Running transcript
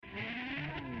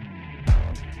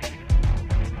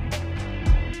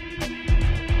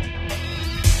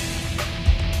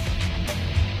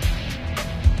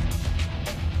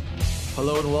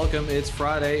Hello and welcome. It's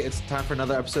Friday. It's time for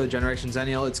another episode of Generation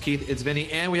Zennial. It's Keith, it's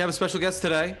Vinny, and we have a special guest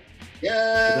today.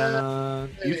 Yeah.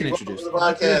 You can introduce. The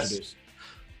podcast.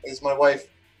 It's my wife,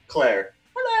 Claire.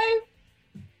 Hello.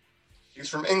 She's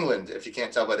from England, if you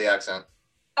can't tell by the accent.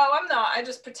 Oh, I'm not. I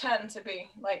just pretend to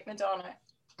be like Madonna.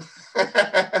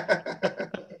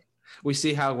 We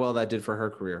see how well that did for her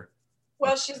career.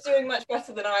 Well, she's doing much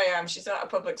better than I am. She's not a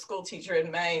public school teacher in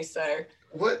May, so.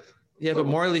 What? Yeah, but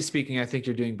morally speaking, I think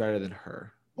you're doing better than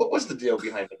her. What was the deal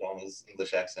behind Madonna's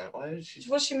English accent? Why did she?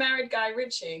 Well, she married Guy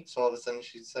Ritchie. So all of a sudden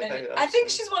she's like. I think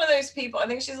she's one of those people. I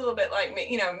think she's a little bit like me.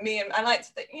 You know, me and I like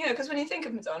to think, you know, because when you think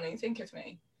of Madonna, you think of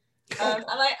me. I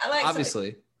like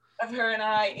Obviously. Of her and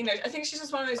I, you know, I think she's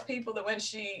just one of those people that when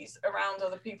she's around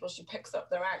other people, she picks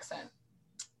up their accent.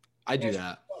 I do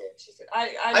that.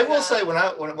 I will say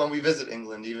when we visit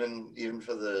England, even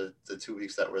for the 2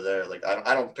 weeks that we're there, like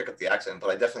I don't pick up the accent, but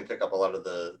I definitely pick up a lot of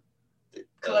the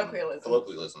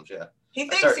colloquialisms. Yeah. He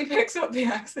thinks he picks up the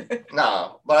accent.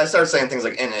 No, but I start saying things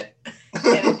like "in it."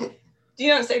 You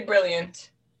don't say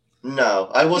brilliant. No,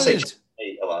 I will say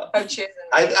mate a lot. Oh, cheers.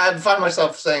 I find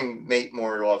myself saying mate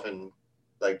more often,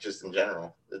 like just in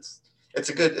general. It's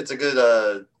a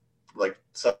good like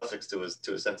suffix to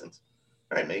a sentence.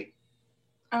 All right, mate.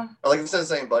 Oh. Or like instead of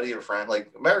saying buddy or friend, like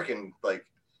American, like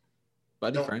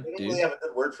buddy, friend, they don't dude. really have a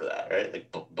good word for that, right?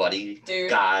 Like buddy, dude,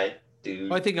 guy, dude.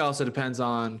 Well, I think it also depends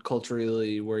on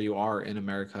culturally where you are in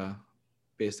America,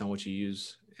 based on what you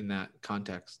use in that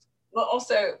context. Well,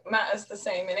 also matters the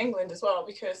same in England as well,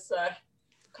 because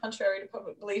contrary to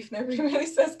public belief, nobody really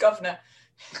says governor.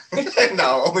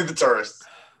 No, only the tourists.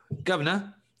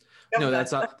 Governor. No,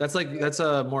 that's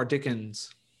more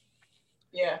Dickens.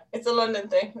 Yeah, it's a London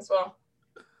thing as well.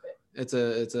 It's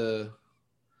a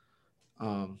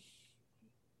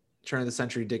turn of the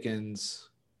century Dickens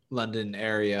London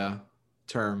area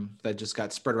term that just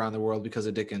got spread around the world because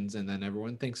of Dickens, and then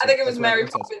everyone thinks. I think it was Mary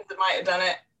Poppins that might have done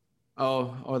it.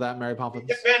 Oh, that Mary Poppins.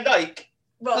 Dick Van Dyke.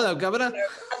 Well, hello, Governor. You know,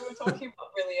 as we're talking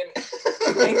about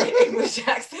brilliant English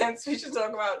accents, we should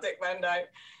talk about Dick Van Dyke.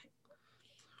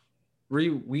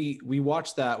 We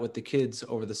watched that with the kids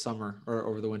over the summer or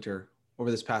over the winter, over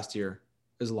this past year.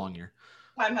 It was a long year.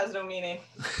 Time has no meaning.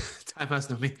 Time has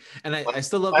no meaning. And I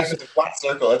still love this. It's a flat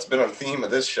circle. That's been a theme of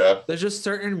this show. There's just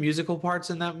certain musical parts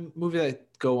in that movie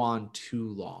that go on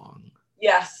too long.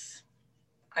 Yes,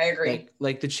 I agree.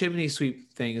 Like the chimney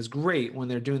sweep thing is great when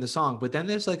they're doing the song, but then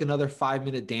there's like another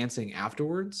 5-minute dancing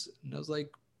afterwards. And I was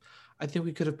like, I think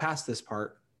we could have passed this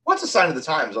part. What's a sign of the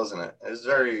times, wasn't it? It was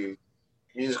very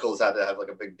musicals had to have like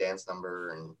a big dance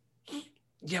number and.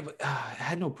 Yeah, but it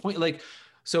had no point. Like.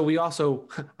 So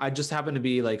I just happened to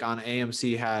be like on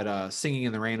AMC had Singing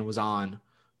in the Rain was on a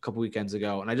couple weekends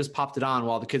ago. And I just popped it on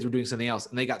while the kids were doing something else.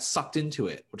 And they got sucked into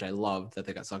it, which I loved that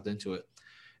they got sucked into it.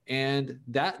 And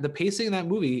the pacing in that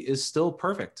movie is still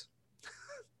perfect.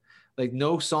 Like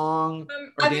no song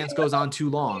or dance goes on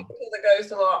too long. That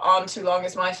goes on too long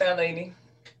is My Fair Lady.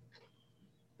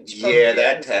 Yeah,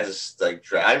 that has like,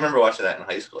 I remember watching that in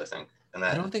high school, I think. And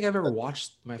that, I don't think I've ever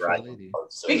watched My Fair Lady.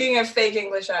 Speaking of fake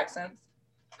English accents.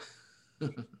 I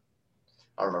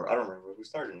don't remember who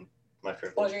started My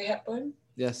Fair Lady. Audrey Hepburn.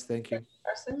 Yes, thank you.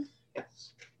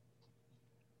 Yes.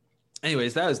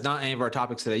 Anyways, that is not any of our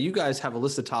topics today. You guys have a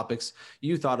list of topics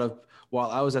you thought of while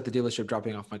I was at the dealership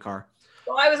dropping off my car.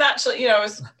 Well, I was actually, I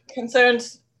was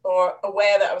concerned or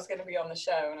aware that I was going to be on the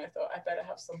show, and I thought I better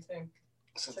have something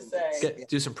to say.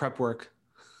 Do some prep work.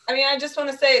 I mean, I just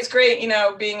want to say it's great,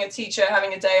 being a teacher,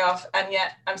 having a day off, and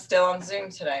yet I'm still on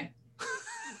Zoom today.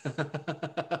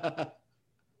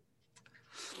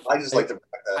 I just like the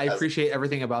fact that I appreciate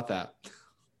everything about that.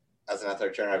 As an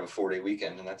athletic trainer, I have a 4-day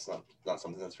weekend, and that's not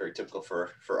something that's very typical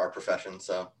for our profession.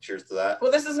 So, cheers to that.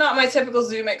 Well, this is not my typical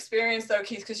Zoom experience, though,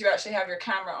 Keith, because you actually have your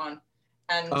camera on.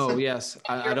 And oh yes,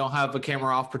 I don't have a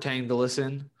camera off, pretending to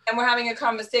listen. And we're having a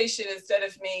conversation instead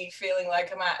of me feeling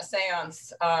like I'm at a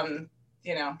séance.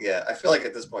 Yeah, I feel like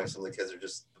at this point, some of the kids are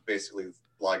just basically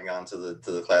logging on to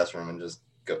the classroom and just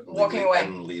walking away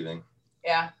and leaving.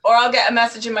 Yeah, or I'll get a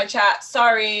message in my chat.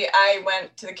 Sorry, I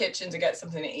went to the kitchen to get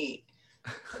something to eat.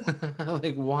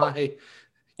 Like, why?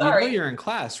 Sorry. You know you're in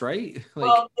class, right? Like,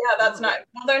 well, yeah, that's not.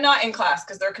 Well, they're not in class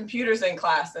because their computer's in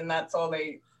class, and that's all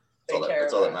they care about.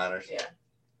 That's all that matters. Yeah.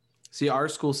 See, our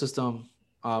school system,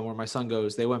 where my son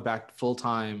goes, they went back full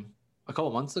time a couple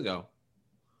months ago,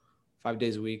 5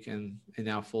 days a week, and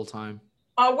now full time.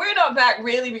 We're not back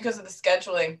really because of the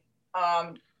scheduling.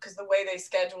 Because the way they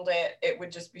scheduled it, it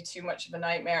would just be too much of a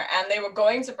nightmare. And they were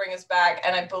going to bring us back.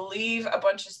 And I believe a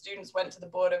bunch of students went to the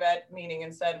Board of Ed meeting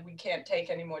and said, we can't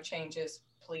take any more changes.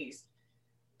 Please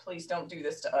don't do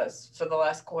this to us for the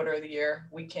last quarter of the year.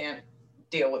 We can't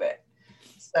deal with it.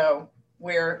 So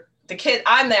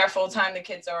I'm there full time. The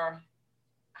kids are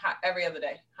every other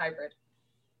day, hybrid.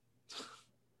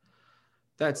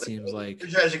 That seems like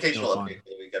there's your educational no update for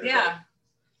the week, everybody. Yeah.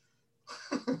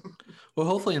 Well,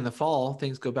 hopefully in the fall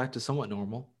things go back to somewhat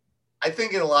normal. I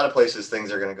think in a lot of places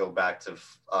things are going to go back to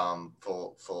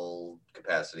full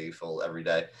capacity, full every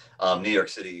day. New York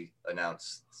City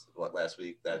announced last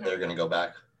week that they're going to go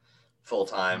back full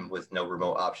time with no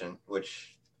remote option,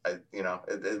 which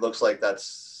it looks like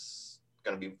that's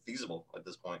going to be feasible at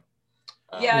this point.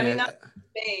 I mean, that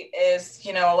debate is,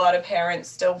 a lot of parents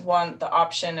still want the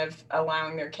option of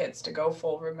allowing their kids to go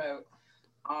full remote.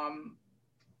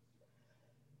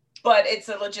 But it's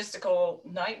a logistical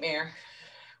nightmare.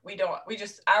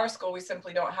 Our school, we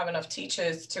simply don't have enough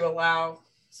teachers to allow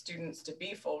students to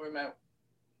be full remote.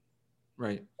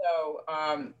 Right.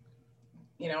 So,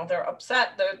 they're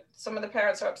upset. Some of the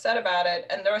parents are upset about it.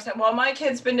 And they're saying, well, my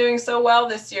kid's been doing so well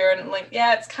this year. And I'm like,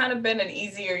 yeah, it's kind of been an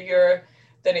easier year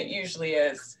than it usually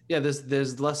is. Yeah,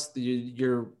 there's less,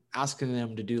 you're asking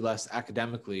them to do less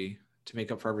academically to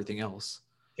make up for everything else.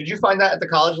 Did you find that at the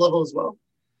college level as well?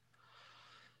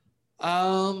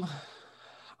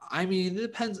 I mean, it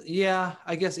depends. Yeah,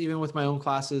 I guess even with my own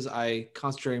classes, I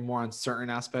concentrate more on certain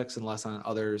aspects and less on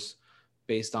others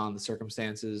based on the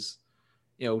circumstances.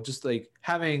 Just like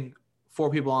having 4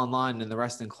 people online and the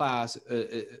rest in class,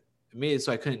 it made it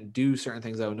so I couldn't do certain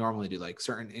things I would normally do, like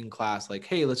certain in class, like,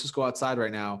 hey, let's just go outside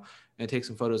right now and take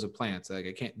some photos of plants. Like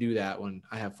I can't do that when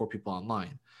I have 4 people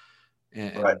online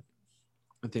and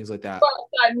things like that. Go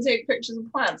outside and take pictures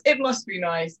of plants. It must be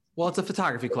nice. Well, it's a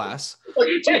photography class. Well,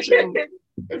 you're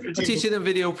teaching them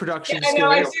video production I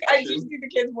know. skills. I just see the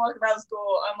kids walk around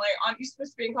school. I'm like, aren't you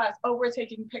supposed to be in class? Oh, we're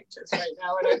taking pictures right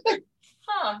now. And I think,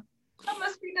 that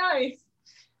must be nice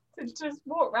to just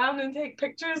walk around and take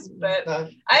pictures. But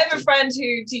I have a friend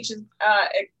who teaches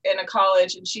in a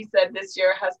college, and she said this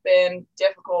year has been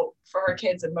difficult for her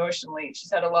kids emotionally.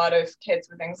 She's had a lot of kids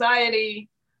with anxiety,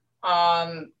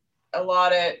 a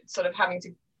lot of sort of having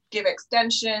to give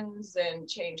extensions and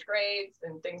change grades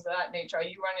and things of that nature. Are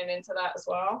you running into that as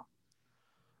well?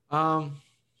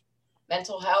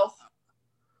 Mental health?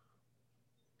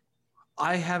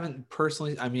 I haven't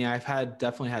personally. I mean, I've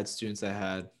definitely had students that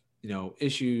had,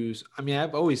 issues. I mean,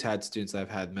 I've always had students that have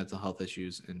had mental health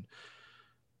issues, and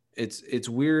it's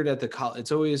weird at the college.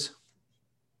 It's always,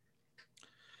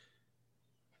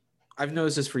 I've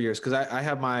noticed this for years because I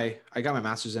got my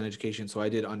master's in education. So I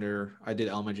did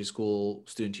elementary school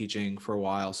student teaching for a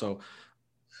while. So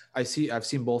I've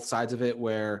seen both sides of it,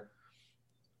 where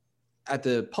at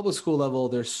the public school level,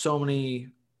 there's so many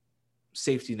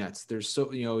safety nets. There's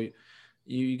so,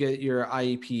 you get your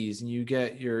IEPs and you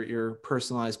get your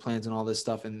personalized plans and all this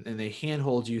stuff. And they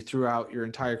handhold you throughout your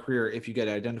entire career if you get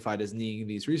identified as needing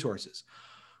these resources.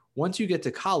 Once you get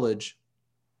to college,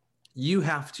 you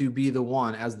have to be the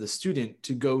one as the student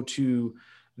to go to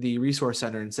the resource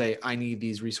center and say, I need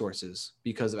these resources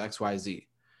because of X, Y, Z.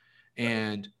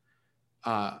 And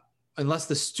unless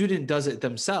the student does it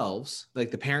themselves,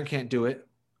 like the parent can't do it,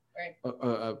 right,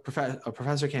 a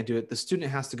professor can't do it, the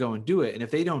student has to go and do it. And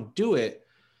if they don't do it,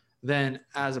 then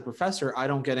as a professor, I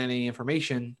don't get any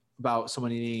information about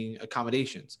someone needing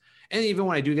accommodations. And even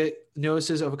when I do get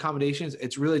notices of accommodations,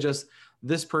 it's really just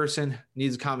this person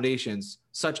needs accommodations,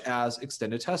 such as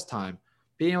extended test time,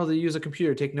 being able to use a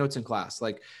computer, take notes in class.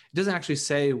 Like, it doesn't actually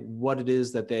say what it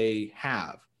is that they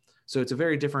have. So it's a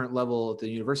very different level at the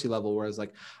university level, whereas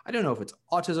like, I don't know if it's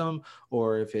autism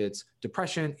or if it's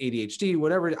depression, ADHD,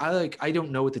 whatever. I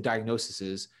don't know what the diagnosis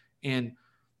is. And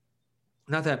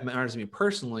not that matters to me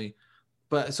personally,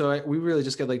 but so we really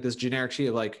just get like this generic sheet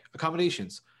of like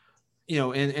accommodations,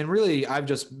 and really I've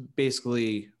just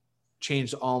basically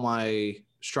changed all my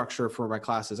structure for my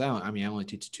classes. I only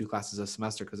teach 2 classes a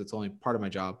semester because it's only part of my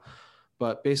job,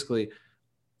 but basically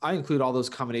I include all those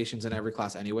accommodations in every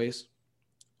class anyways.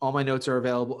 All my notes are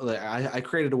available. I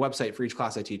created a website for each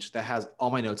class I teach that has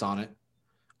all my notes on it,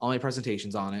 all my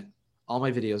presentations on it, all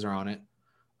my videos are on it.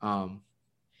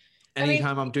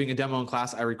 Anytime I'm doing a demo in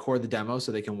class, I record the demo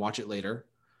so they can watch it later.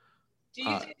 Do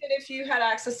you think that if you had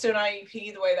access to an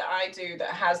IEP the way that I do,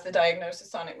 that has the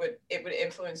diagnosis on it, it would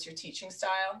influence your teaching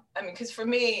style? I mean, because for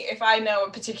me, if I know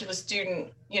a particular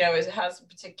student, has a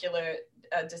particular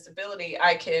disability,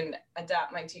 I can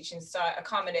adapt my teaching style,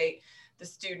 accommodate the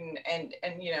student, and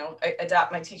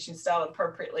adapt my teaching style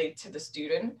appropriately to the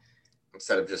student.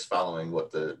 Instead of just following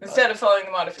the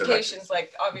modifications,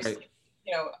 like obviously,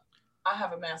 right. I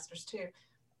have a master's too.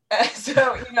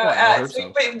 So,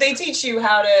 but they teach you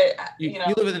how to, you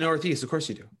live in the Northeast, of course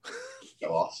you do.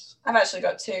 Show off. I've actually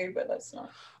got 2, but that's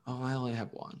not. Oh, I only have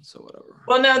one, so whatever.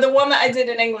 Well, no, the one that I did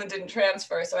in England didn't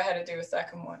transfer, so I had to do a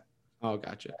second one. Oh,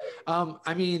 gotcha.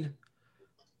 I mean,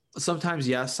 sometimes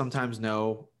yes, sometimes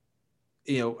no.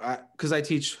 You know, because I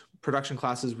teach production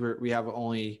classes where we have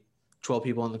only 12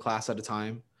 people in the class at a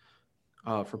time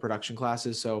for production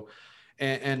classes. So,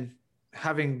 and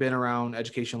having been around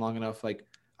education long enough, like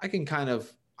I can kind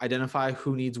of identify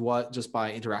who needs what just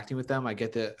by interacting with them. I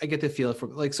get the feel for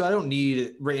like, so I don't need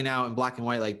it written out in black and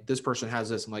white. Like this person has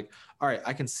this. I'm like, all right,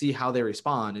 I can see how they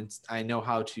respond and I know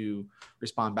how to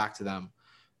respond back to them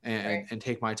and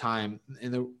take my time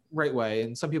in the right way.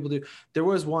 And some people do. There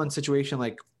was one situation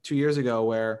like 2 years ago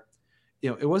where, you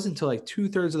know, it wasn't until like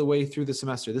 2/3 of the way through the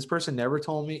semester. This person never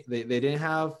told me they didn't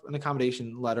have an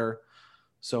accommodation letter.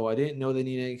 So I didn't know they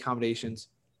needed any accommodations.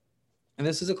 And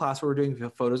this is a class where we're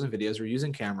doing photos and videos. We're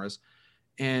using cameras.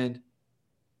 And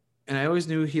I always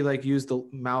knew he like used the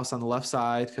mouse on the left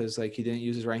side because like he didn't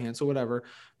use his right hand. So whatever.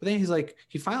 But then he's like,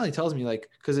 he finally tells me like,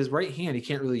 because his right hand he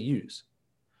can't really use.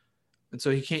 And so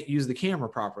he can't use the camera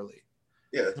properly.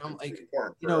 Yeah. I'm like,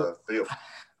 important you know, video.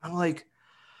 I'm like,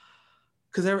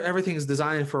 because everything is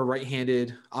designed for a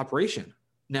right-handed operation.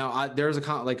 Now there's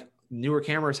like newer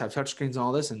cameras have touchscreens and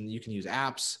all this, and you can use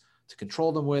apps to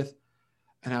control them with.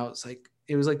 And I was like,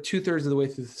 it was like 2/3 of the way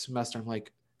through the semester. I'm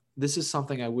like, this is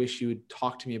something I wish you would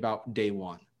talk to me about day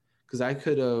one, because I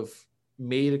could have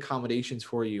made accommodations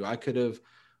for you. I could have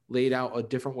laid out a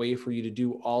different way for you to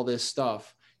do all this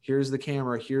stuff. Here's the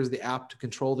camera. Here's the app to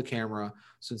control the camera.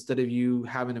 So instead of you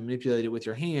having to manipulate it with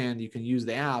your hand, you can use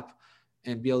the app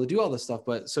and be able to do all this stuff.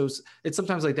 But so it's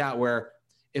sometimes like that, where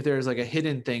if there's like a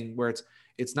hidden thing where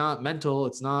it's not mental,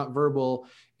 it's not verbal,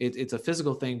 it's a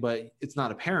physical thing, but it's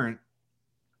not apparent.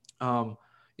 You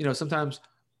know, sometimes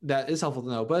that is helpful to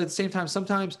know, but at the same time,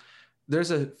 sometimes there's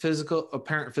a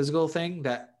apparent physical thing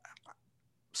that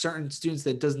certain students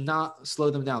that does not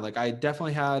slow them down. Like I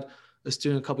definitely had a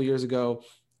student a couple years ago.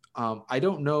 I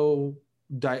don't know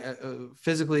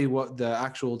physically what the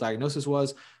actual diagnosis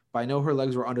was, but I know her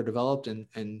legs were underdeveloped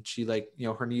and she like, you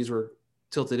know, her knees were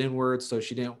tilted inwards. So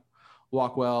she didn't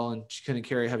walk well and she couldn't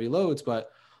carry heavy loads,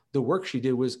 but the work she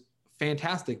did was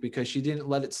fantastic because she didn't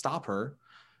let it stop her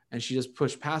and she just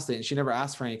pushed past it and she never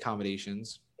asked for any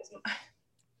accommodations.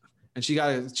 And she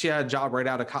had a job right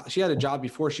out of college. She had a job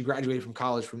before she graduated from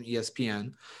college from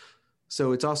ESPN.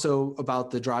 So it's also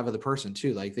about the drive of the person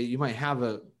too. Like you might have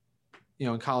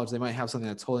in college, they might have something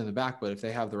that's holding them back, but if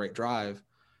they have the right drive,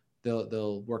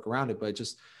 they'll work around it. But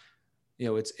just, you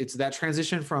know, it's that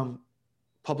transition from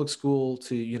public school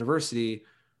to university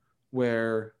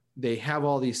where they have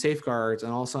all these safeguards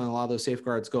and all of a sudden a lot of those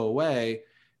safeguards go away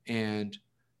and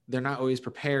they're not always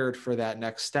prepared for that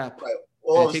next step. Right.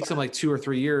 Well, it takes them like 2 or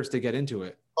 3 years to get into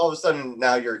it. All of a sudden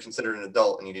now you're considered an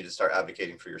adult and you need to start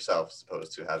advocating for yourself as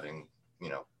opposed to having, you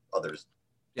know, others.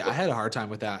 Yeah, I had a hard time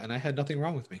with that and I had nothing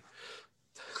wrong with me.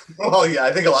 Well, yeah,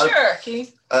 I think a lot Sure,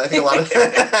 Keith. I think a lot of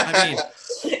I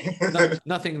mean,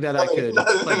 nothing that I could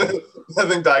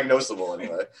nothing diagnosable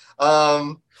anyway.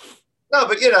 No,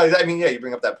 but you know, I mean, yeah, you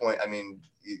bring up that point. I mean,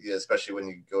 especially when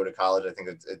you go to college, I think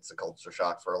it's a culture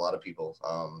shock for a lot of people,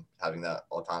 having that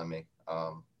autonomy.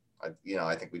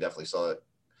 I think we definitely saw it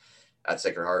at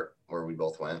Sacred Heart where we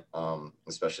both went,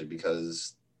 especially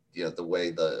because, you know,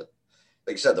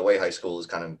 like you said, the way high school is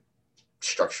kind of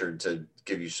structured to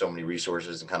give you so many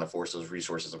resources and kind of force those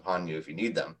resources upon you if you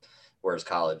need them. Whereas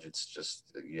college, it's just,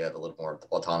 you have a little more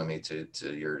autonomy to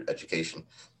your education.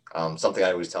 Something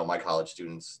I always tell my college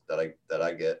students that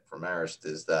I get from Marist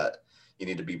is that you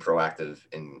need to be proactive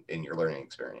in your learning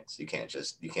experience. You can't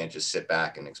just sit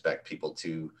back and expect people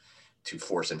to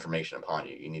force information upon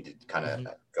you. You need to kind of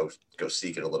go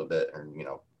seek it a little bit, or, you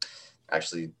know,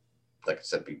 actually, like I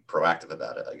said, be proactive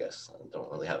about it, I guess. I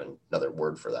don't really have another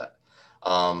word for that.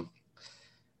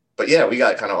 But yeah, we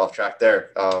got kind of off track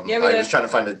there. I was trying to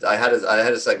find I had to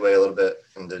segue a little bit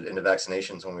into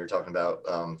vaccinations when we were talking about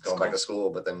going back to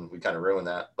school, but then we kind of ruined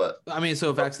that. But I mean,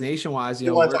 so vaccination wise,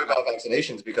 you want to talk about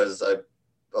vaccinations because a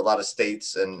lot of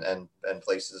states and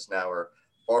places now are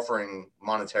offering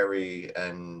monetary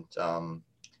and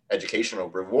educational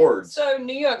rewards. So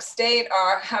New York State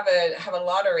have a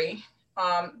lottery.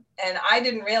 And I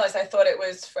didn't realize, I thought it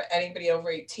was for anybody over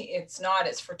 18. It's not,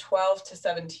 it's for 12 to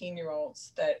 17 year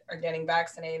olds that are getting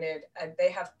vaccinated. And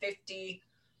they have 50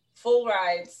 full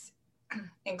rides,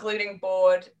 including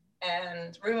board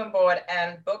and room and board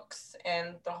and books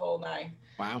and the whole nine.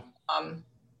 Wow.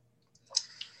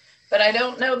 But I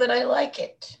don't know that I like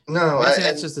it. No,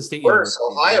 that's just the state. Worse,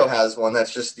 Ohio has one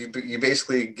that's just you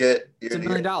basically get $1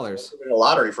 million in a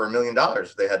lottery for $1 million.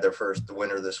 They had their first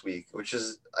winner this week, which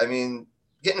is, I mean,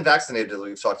 getting vaccinated, as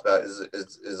we've talked about,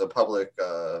 is a public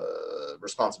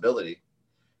responsibility.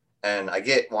 And I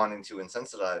get wanting to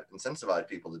incentivize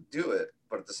people to do it,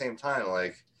 but at the same time,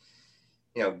 like,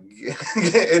 you know,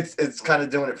 it's kind of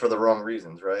doing it for the wrong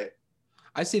reasons, right?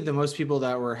 I see the most people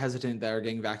that were hesitant that are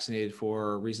getting vaccinated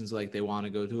for reasons like they want to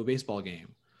go to a baseball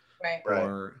game. Right.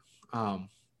 Or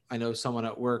I know someone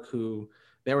at work who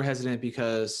they were hesitant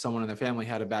because someone in their family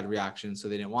had a bad reaction, so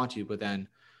they didn't want to, but then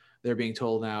they're being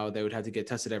told now they would have to get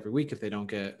tested every week if they don't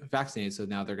get vaccinated. So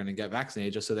now they're going to get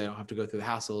vaccinated just so they don't have to go through the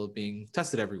hassle of being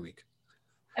tested every week.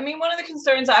 I mean, one of the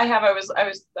concerns I have, I was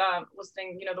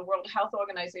listening, you know, the World Health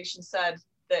Organization said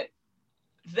that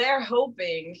they're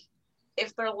hoping,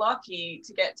 if they're lucky,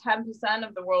 to get 10%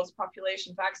 of the world's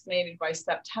population vaccinated by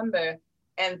September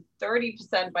and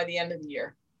 30% by the end of the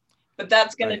year. But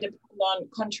that's going to depend on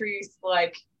countries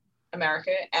like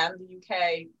America and the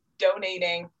UK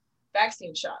donating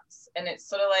vaccine shots. And it's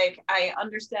sort of like, I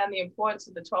understand the importance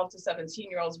of the 12 to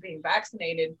 17-year-olds being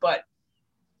vaccinated, but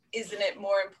isn't it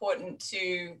more important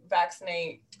to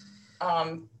vaccinate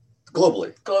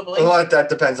globally? Well, that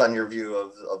depends on your view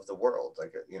of the world.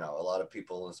 Like, you know, a lot of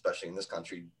people, especially in this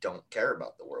country, don't care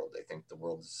about the world. They think the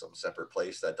world is some separate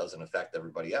place that doesn't affect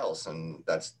everybody else. And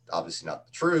that's obviously not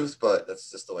the truth, but that's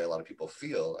just the way a lot of people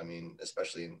feel. I mean,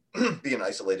 especially in being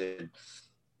isolated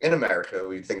in America,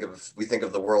 we think of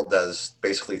the world as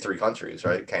basically 3 countries,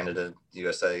 right? Canada,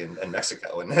 USA, and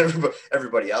Mexico, and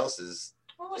everybody else is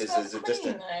a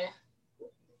distant.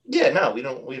 Yeah, no, we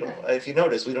don't. If you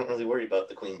notice, we don't really worry about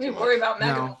the Queen. We worry about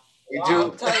Meghan. No. We Wow, do.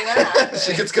 I'll tell you that.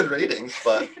 She gets good ratings,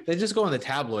 but They just go in the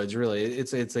tabloids. Really,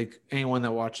 it's like anyone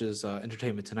that watches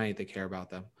Entertainment Tonight, they care about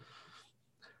them.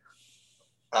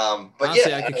 but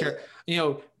honestly, yeah, I could care. You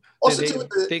know, also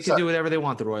they can do whatever they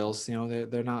want. The Royals, you know,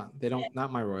 they're not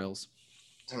my Royals.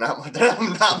 They're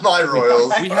not my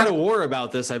Royals. We had a war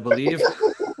about this, I believe.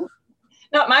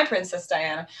 Not my Princess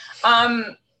Diana.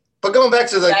 But going back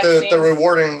to the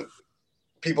rewarding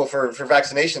people for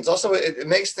vaccinations, also it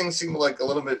makes things seem like a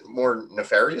little bit more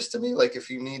nefarious to me. Like, if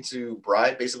you need to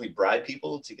basically bribe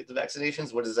people to get the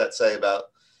vaccinations, what does that say about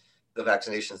the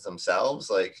vaccinations themselves?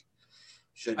 Like,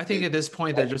 I think at this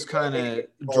point they're just kind of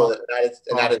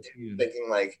thinking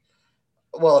like,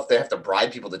 well, if they have to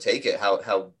bribe people to take it,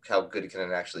 how good can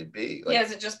it actually be? Like, yeah,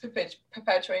 is it just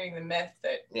perpetuating the myth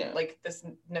that like this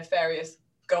nefarious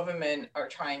government are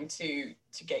trying to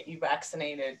get you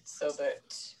vaccinated so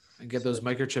that and get those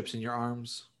microchips in your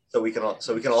arms, so we can all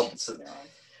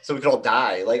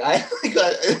die. Like,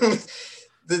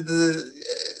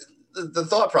 the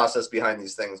thought process behind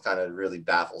these things kind of really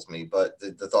baffles me, but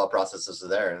the thought processes are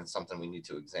there, and it's something we need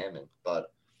to examine.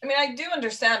 But I mean, I do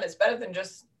understand it's better than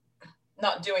just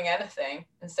not doing anything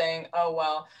and saying, oh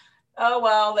well,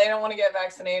 they don't want to get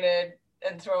vaccinated,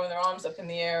 and throwing their arms up in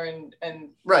the air and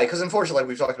right, because unfortunately, like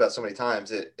we've talked about so many times,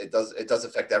 it does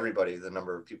affect everybody, the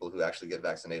number of people who actually get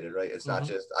vaccinated, right? It's not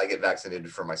just I get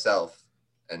vaccinated for myself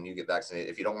and you get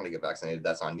vaccinated. If you don't want to get vaccinated,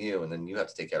 that's on you, and then you have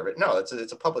to take care of it. No, it's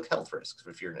a public health risk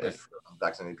if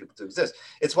vaccinated people to exist.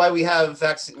 It's why we have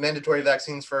mandatory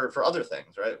vaccines for other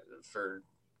things, right? For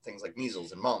things like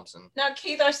measles and mumps. And now,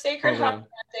 Keith, are Sacred Heart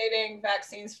mandating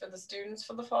vaccines for the students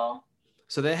for the fall?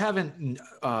 So they haven't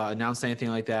announced anything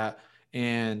like that.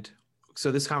 And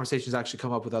so this conversation has actually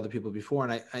come up with other people before.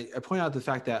 And I point out the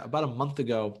fact that about a month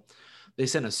ago, they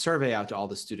sent a survey out to all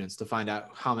the students to find out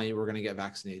how many were going to get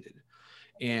vaccinated.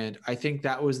 And I think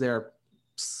that was their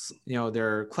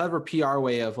clever PR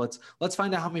way of let's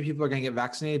find out how many people are going to get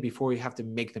vaccinated before we have to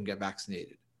make them get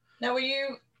vaccinated. Now,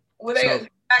 were they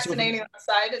vaccinating on the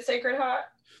side at Sacred Heart?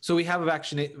 So we have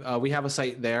a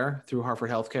site there through Hartford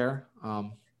Healthcare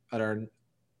at our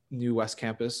new West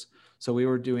Campus. So we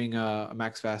were doing a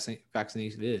max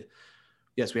vaccination.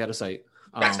 Yes, we had a site.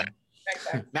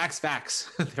 Max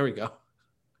Vax. There we go.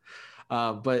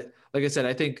 But like I said,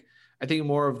 I think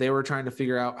more of they were trying to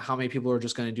figure out how many people are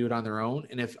just going to do it on their own.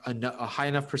 And if a high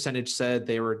enough percentage said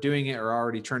they were doing it or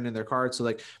already turned in their cards. So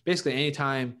like basically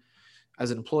anytime as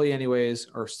an employee anyways,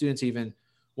 or students even,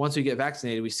 once we get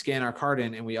vaccinated, we scan our card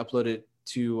in and we upload it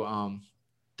to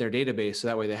their database. So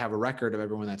that way they have a record of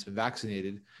everyone that's been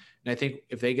vaccinated. And I think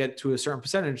if they get to a certain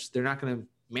percentage, they're not going to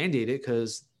mandate it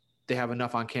because they have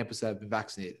enough on campus that have been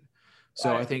vaccinated.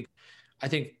 So I think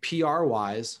PR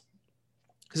wise,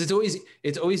 because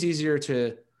it's always easier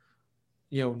to,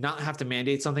 not have to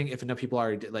mandate something if enough people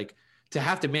already did. Like, to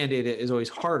have to mandate it is always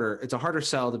harder. It's a harder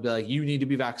sell to be like, you need to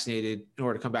be vaccinated in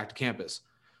order to come back to campus.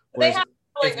 Whereas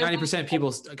if 90% of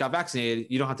people got vaccinated,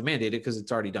 you don't have to mandate it because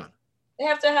it's already done. They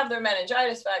have to have their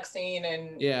meningitis vaccine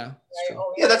and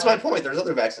that's my point. There's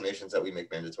other vaccinations that we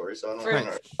make mandatory, so I don't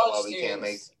know why we can't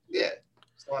make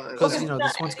because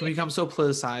this one's can become so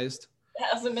politicized. It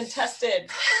hasn't been tested.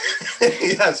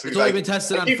 Yes, It's only been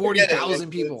tested on 40,000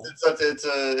 people.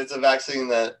 It's a vaccine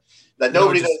that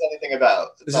nobody knows anything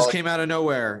about. This just came out of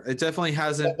nowhere. It definitely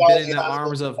hasn't been in the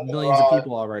arms of millions of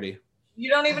people already. You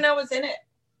don't even know what's in it.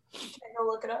 Can I go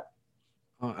look it up?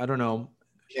 I don't know.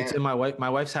 It's in my wife. My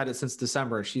wife's had it since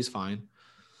December. She's fine.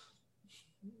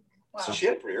 Wow. So she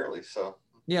had it pretty early. So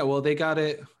yeah, well, they got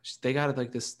it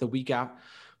like the week after.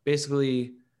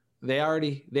 Basically,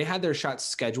 they had their shot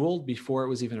scheduled before it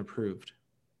was even approved.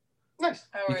 Nice.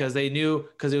 Because they knew,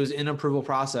 because it was in approval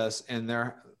process, and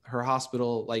her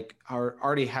hospital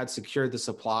already had secured the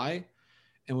supply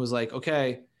and was like,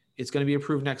 okay, it's going to be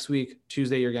approved next week.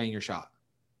 Tuesday, you're getting your shot.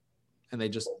 And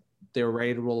they were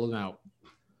ready to roll them out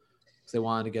because they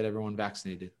wanted to get everyone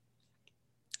vaccinated.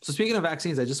 So speaking of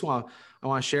vaccines, I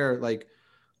want to share,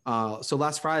 so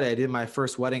last Friday I did my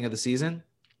first wedding of the season,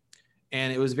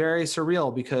 and it was very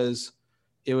surreal because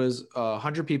it was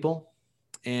 100 people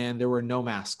and there were no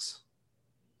masks.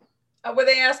 Were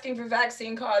they asking for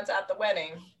vaccine cards at the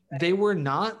wedding? They were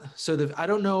not. So I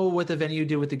don't know what the venue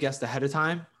did with the guest ahead of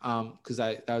time, because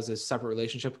that was a separate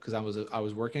relationship because I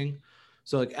was working.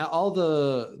 So all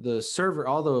the server,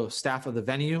 all the staff of the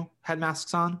venue had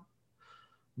masks on,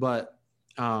 but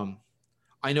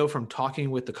I know from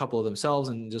talking with the couple themselves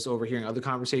and just overhearing other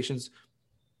conversations,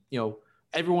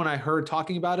 everyone I heard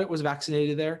talking about it was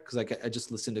vaccinated there, because I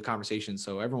just listened to conversations,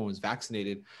 so everyone was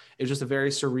vaccinated. It was just a very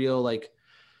surreal,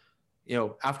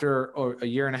 after a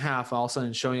year and a half, all of a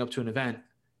sudden showing up to an event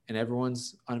and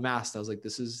everyone's unmasked. I was like,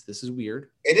 this is weird.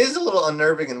 It is a little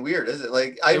unnerving and weird, isn't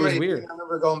it? It was weird. I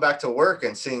remember going back to work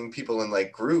and seeing people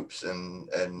in groups and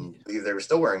they were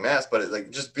still wearing masks,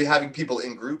 but just having people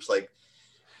in groups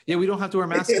yeah, we don't have to wear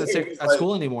masks at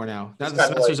school anymore now. Now the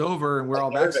semester's over and we're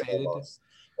all vaccinated.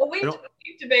 Well, we've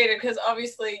debated, because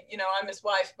obviously, I'm his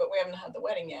wife, but we haven't had the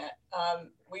wedding yet.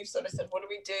 We've sort of said, what do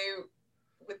we do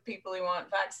with people who want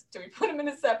vaccinated? Do we put them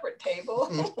in a separate table?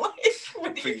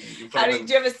 Do you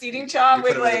have a seating chart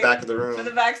with the back of the room for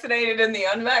the vaccinated and the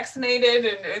unvaccinated?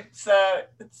 And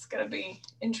it's gonna be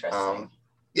interesting.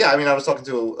 Yeah, I mean, I was talking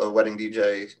to a wedding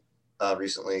DJ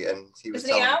recently, and he was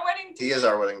telling me our wedding DJ? He is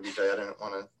our wedding DJ.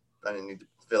 I didn't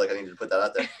feel like I needed to put that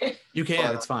out there. You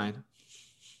can, it's fine.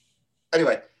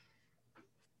 Anyway,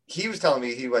 he was telling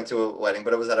me he went to a wedding,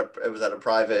 but it was at a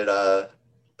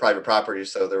private property,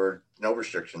 so there were no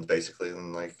restrictions basically,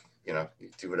 and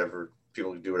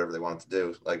people do whatever they wanted to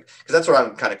do, because that's what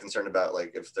I'm kind of concerned about,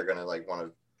 if they're gonna want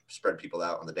to spread people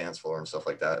out on the dance floor and stuff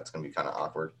like that. It's gonna be kind of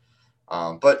awkward.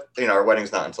 But our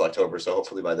wedding's not until October, so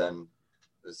hopefully by then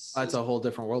it's a whole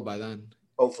different world by then.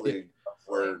 Hopefully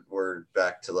we're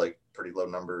back to pretty low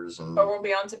numbers, and we'll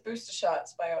be on to booster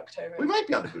shots by October. We might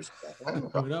be on to booster shots.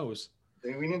 Who knows?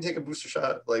 We need to take a booster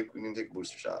shot. We need to take a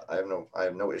booster shot. I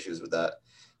have no issues with that.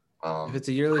 If it's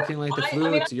a yearly thing like the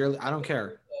flu, it's a yearly. I don't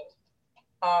care.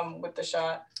 With the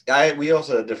shot. We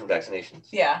also have different vaccinations.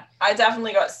 Yeah, I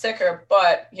definitely got sicker,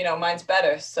 but mine's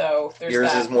better. So there's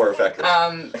yours is more effective.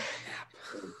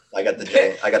 I got the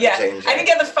change. I didn't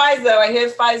get the Pfizer. I hear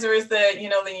Pfizer is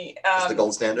the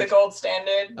gold standard. The gold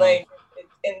standard.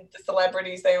 In the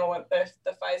celebrities, they all want the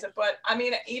Pfizer. But I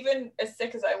mean, even as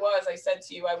sick as I was, I said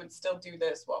to you, I would still do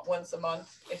this once a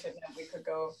month if it meant we could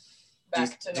go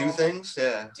back to normal. Do things.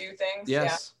 Yeah. Do things.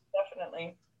 Yes. Yeah,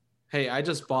 definitely. Hey, I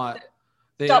just bought.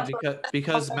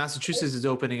 Because Massachusetts is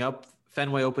opening up.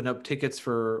 Fenway opened up tickets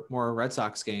for more Red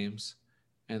Sox games,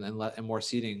 and more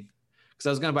seating. Because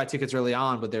I was going to buy tickets early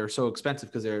on, but they were so expensive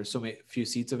because there are so few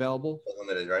seats available.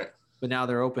 Limited, right? But now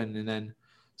they're open, and then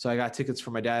so I got tickets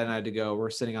for my dad and I to go. We're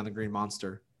sitting on the Green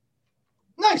Monster.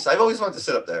 Nice. I've always wanted to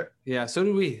sit up there. Yeah, so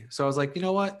did we. So I was like, you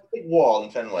know what? Big wall in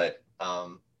Fenway.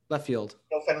 Left field.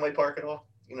 No Fenway Park at all.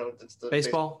 It's the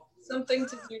baseball. Something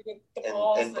to do with the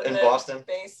balls and the Boston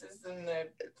bases and the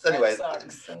anyway. Red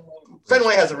Sox and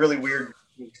Fenway has a really weird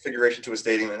configuration to a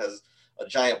stadium. It has a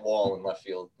giant wall in left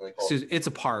field. It's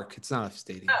a park. It's not a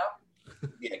stadium. Oh.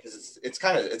 Yeah, because it's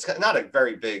not a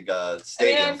very big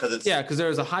stadium because there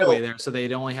was a highway there, so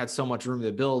they only had so much room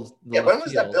to build. Yeah, when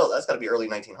was that built? That's got to be early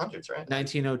 1900s, right?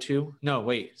 1902. No,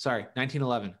 wait, sorry,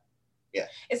 1911. Yeah,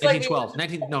 it's 1912.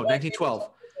 1912.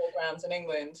 Grounds in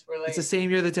England were it's the same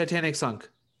year the Titanic sunk.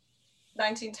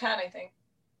 1910, I think.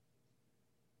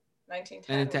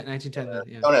 1910.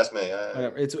 1910. Yeah. Don't ask me.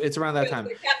 Whatever. It's around that time.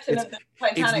 The captain of the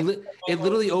Titanic. It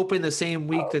literally opened the same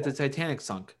week that the Titanic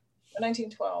sunk.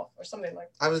 1912 or something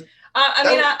like that. I was.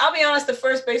 I'll be honest. The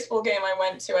first baseball game I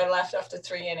went to, I left after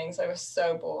 3 innings. I was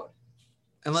so bored.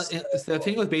 The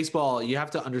thing with baseball, you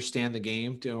have to understand the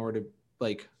game in order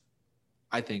to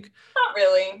I think. Not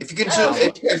really. If you consume,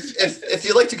 if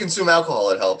you like to consume alcohol,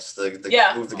 it helps to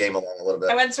Yeah. move the game along a little I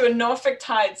bit. went to a Norfolk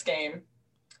Tides game,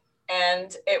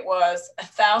 and it was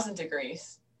 1,000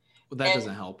 degrees. Well, that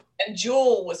doesn't help. And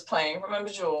Jewel was playing. Remember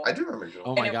Jewel? I do remember Jewel.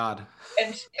 Oh my God.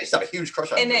 And I used to have a huge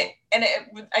crush on Jewel.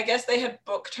 I guess they had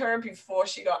booked her before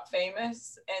she got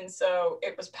famous, and so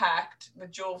it was packed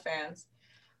with Jewel fans.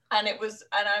 And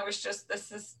I was just,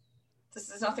 this is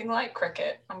nothing like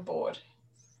cricket. I'm bored.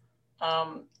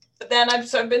 But then I've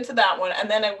been to that one,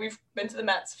 and then we've been to the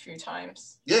Mets a few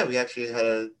times. Yeah, we actually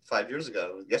had 5 years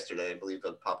ago, yesterday, I believe,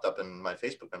 it popped up in my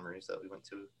Facebook memories that we went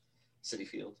to Citi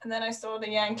Field. And then I saw the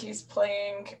Yankees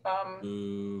playing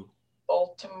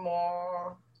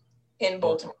Baltimore.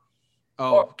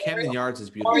 Oh, Camden Yards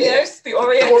is beautiful. Oreos? The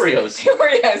Oreos. Oreos. The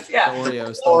Oreos, yeah. The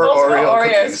Oreos.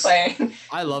 Oreos cookies. playing.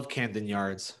 I love Camden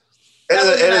Yards.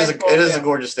 It is a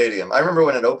gorgeous stadium. I remember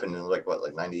when it opened in like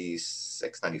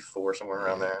 96, 94, somewhere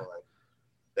around there. Like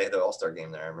they had the All-Star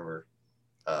game there. I remember.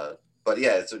 But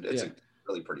yeah, it's a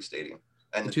really pretty stadium.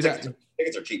 And the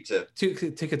tickets are cheap too.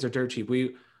 Tickets are dirt cheap.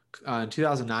 We in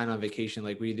 2009 on vacation,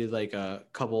 like we did like a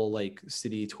couple like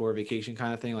city tour vacation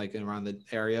kind of thing, like around the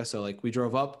area. So like we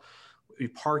drove up, we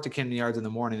parked at Camden Yards in the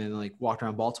morning and like walked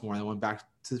around Baltimore and then went back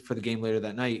for the game later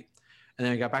that night. And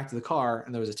then we got back to the car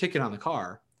and there was a ticket on the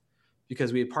car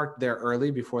because we had parked there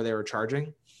early before they were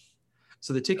charging.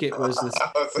 So the ticket was this.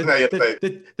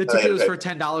 The ticket was for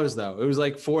 $10 though. It was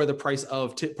like for the price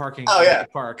of parking at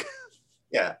the park.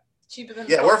 Yeah. Cheaper than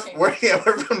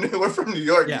we're from New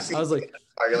York. Yeah, I was like,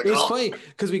 it was funny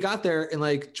because we got there and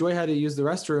like Joy had to use the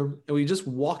restroom and we just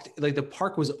walked, like the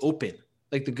park was open,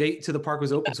 like the gate to the park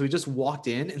was open, so we just walked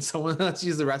in and someone else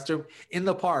used the restroom in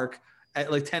the park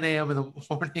at like 10 a.m. in the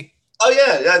morning. Oh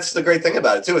yeah, that's the great thing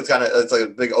about it too. It's like a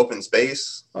big open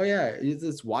space. Oh yeah,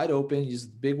 it's wide open. You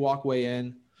just big walkway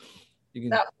in. You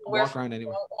can walk around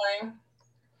anywhere.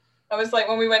 I was like,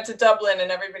 when we went to Dublin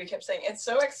and everybody kept saying, it's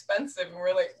so expensive. And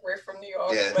we're like, we're from New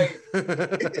York. Yeah. Like,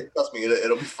 trust me,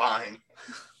 it'll be fine.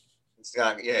 It's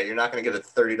not, you're not going to get a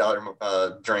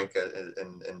 $30 drink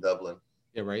in Dublin.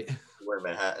 Yeah, right. We're in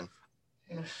Manhattan.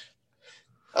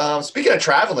 Speaking of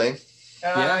traveling,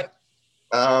 it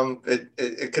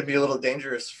could be a little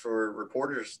dangerous for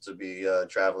reporters to be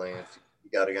traveling if you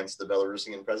got against the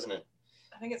Belarusian president.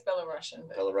 I think it's Belarusian.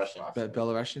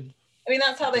 Belarusian. I mean,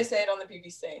 that's how they say it on the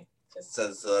BBC. It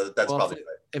says that's probably right.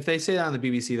 If they say that on the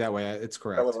BBC that way, it's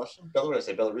correct. Belarusian?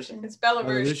 It's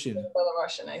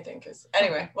Belarusian, I think is.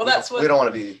 Anyway, well, that's what we don't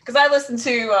want to be. Because I listened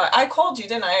to, I called you,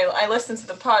 didn't I? I listened to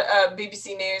the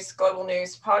BBC News, Global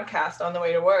News podcast on the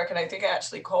way to work, and I think I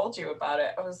actually called you about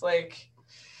it. I was like,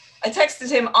 I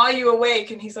texted him, "Are you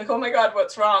awake?" And he's like, "Oh my God,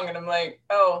 what's wrong?" And I'm like,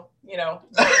 "Oh, you know."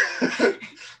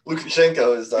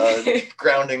 Lukashenko is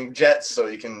grounding jets so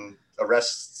he can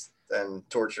arrest and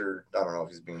torture. I don't know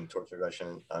if he's being tortured.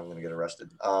 I'm going to get arrested.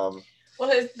 Well,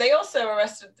 they also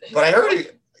arrested his but I heard,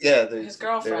 his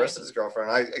girlfriend. They arrested his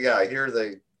girlfriend. I hear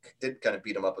they did kind of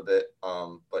beat him up a bit.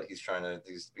 But he's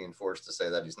being forced to say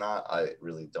that he's not. I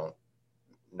really don't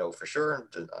know for sure.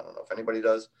 I don't know if anybody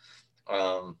does.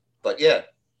 But yeah,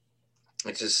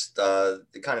 it just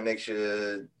it kind of makes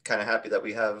you kind of happy that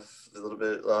we have a little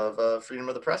bit of freedom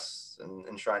of the press and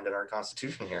enshrined in our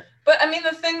Constitution here. But I mean,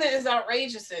 the thing that is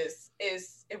outrageous is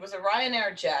it was a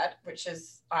Ryanair jet, which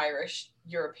is Irish,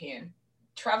 European,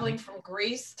 traveling from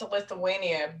Greece to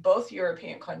Lithuania, both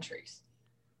European countries.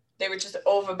 They were just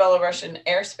over Belarusian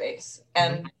airspace,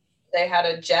 and they had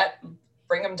a jet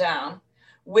bring them down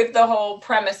with the whole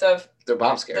premise of they're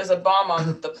bomb scared. There's a bomb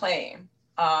on the plane.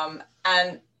 And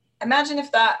imagine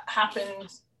if that happened,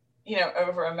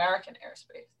 over American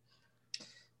airspace.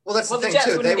 Well, that's the thing jets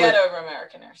too. Wouldn't get over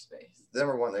American airspace.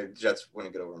 The jets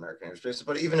wouldn't get over American airspace.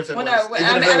 But even if it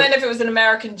if it was an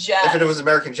American jet. If it was an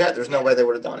American jet, there's no way they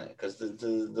would have done it because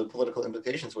the political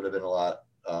implications would have been a lot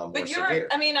more severe.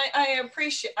 I mean, I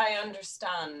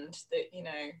understand that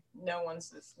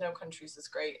no country's as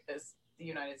great as the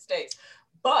United States,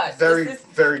 but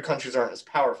very countries aren't as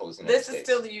powerful as the United States.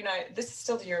 This is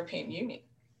still the European Union.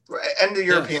 Right, and the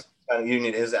European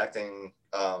Union is acting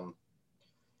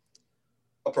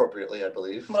appropriately, I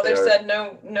believe. Well, they've said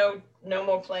no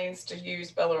more planes to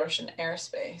use Belarusian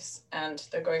airspace, and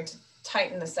they're going to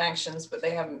tighten the sanctions, but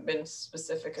they haven't been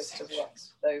specific as to what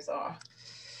those are.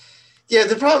 Yeah,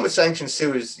 the problem with sanctions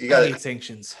too is you got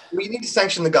sanctions. We need to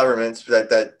sanction the governments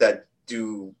that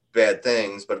do bad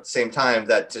things, but at the same time,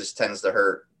 that just tends to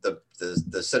hurt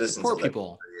the citizens, poor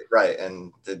people. Right,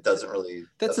 and it doesn't really.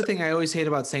 That's the thing I always hate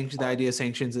about sanctions. The idea of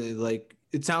sanctions, like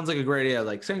it sounds like a great idea,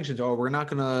 like sanctions. Oh, we're not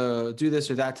gonna do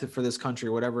this or that for this country,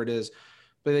 or whatever it is.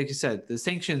 But like you said, the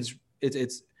sanctions,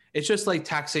 it's It's just like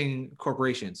taxing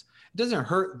corporations. It doesn't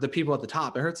hurt the people at the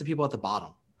top. It hurts the people at the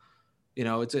bottom. You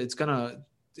know,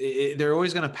 they're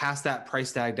always gonna pass that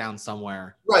price tag down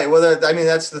somewhere. Right. Well, I mean,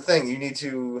 that's the thing. You need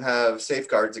to have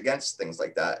safeguards against things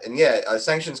like that. And yeah,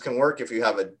 sanctions can work if you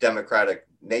have a democratic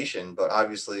nation, but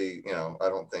obviously, you know, I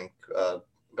don't think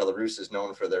Belarus is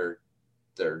known for their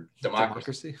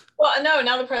democracy. Well, no,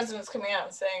 now the president's coming out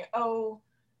and saying, "Oh,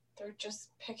 they're just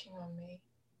picking on me."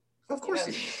 Of course.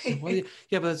 Well, yeah,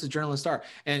 but that's a journalist art.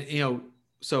 And, you know,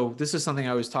 so this is something I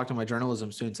always talk to my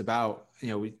journalism students about. You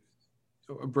know, we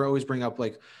always bring up,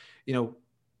 like, you know,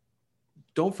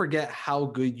 don't forget how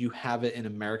good you have it in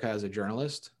America as a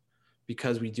journalist,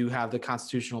 because we do have the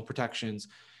constitutional protections,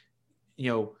 you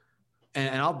know,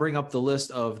 and I'll bring up the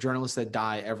list of journalists that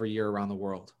die every year around the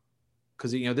world.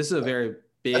 Because, you know, this is a very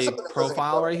big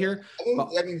profile right here.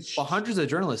 I mean, but hundreds of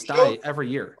journalists die every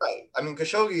year. Right. I mean,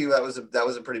 Khashoggi, that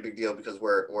was a pretty big deal because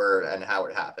where and how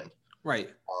it happened. Right.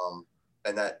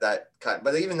 And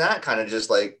but even that kind of just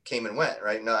like came and went,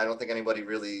 right? No, I don't think anybody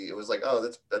really. It was like, oh,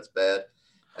 that's bad.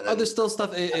 And then, there's still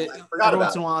stuff. Every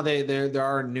once in a while, there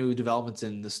are new developments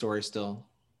in the story still.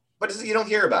 But you don't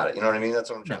hear about it. You know what I mean? That's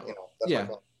what I'm trying. No. You know. That's yeah.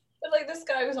 But like this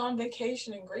guy was on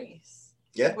vacation in Greece.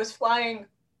 Yeah. He was flying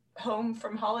home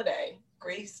from holiday,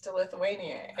 Greece to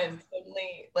Lithuania, and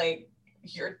suddenly, like,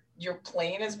 your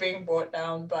plane is being brought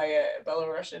down by a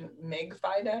Belarusian MiG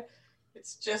fighter.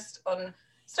 It's just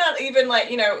it's not even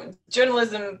like, you know,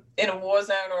 journalism in a war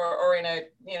zone or in a,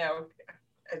 you know,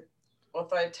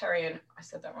 authoritarian, I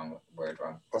said that word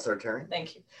wrong. Authoritarian?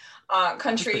 Thank you.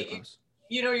 Country,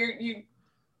 you know, you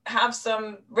have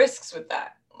some risks with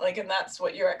that. Like, and that's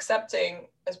what you're accepting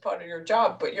as part of your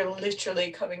job, but you're literally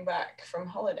coming back from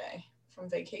holiday, from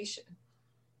vacation.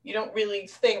 You don't really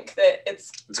think that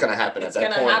it's going to happen at that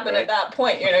point. It's going to happen at that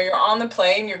point. You know, you're on the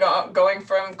plane, you're going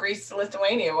from Greece to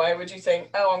Lithuania. Why would you think,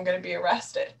 oh, I'm going to be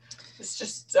arrested? It's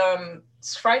just,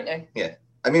 it's frightening. Yeah.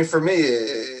 I mean, for me,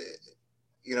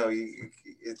 you know, you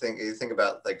think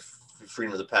about like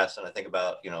freedom of the press, and I think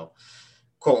about, you know,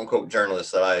 quote unquote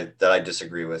journalists that I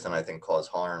disagree with and I think cause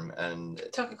harm. And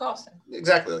Tucker Carlson.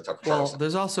 Exactly, like Tucker Carlson. Well,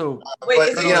 there's also but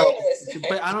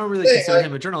I don't really consider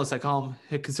him a journalist. I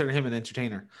consider him an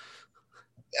entertainer.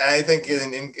 I think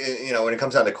you know, when it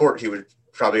comes down to court, he would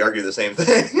probably argue the same thing.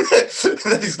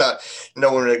 That he's not.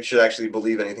 No one should actually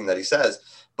believe anything that he says.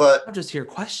 But I'm just here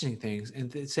questioning things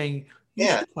and saying,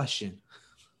 question.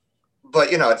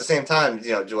 But, you know, at the same time,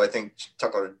 you know, do I think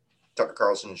Tucker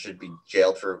Carlson should be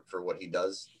jailed for what he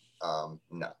does?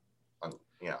 No.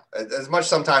 You know, as much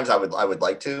sometimes I would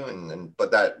like to,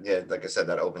 but that, yeah, like I said,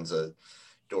 that opens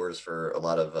doors for a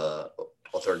lot of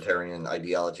authoritarian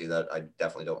ideology that I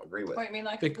definitely don't agree with. What, you mean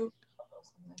like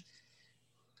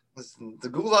Listen, the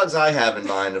gulags I have in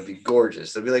mind would be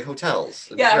gorgeous. They'd be like hotels.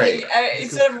 It'd yeah,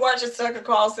 instead of watching Tucker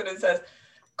Carlson, it says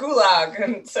gulag,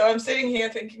 and so I'm sitting here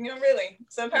thinking, oh, really?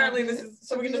 So apparently we're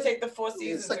going to take the Four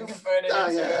Seasons and convert it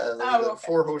into okay.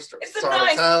 4-star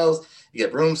hotels. You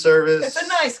get room service. It's a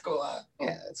nice gulag.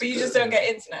 Yeah, but you just don't get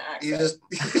internet access.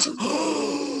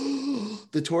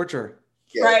 The torture.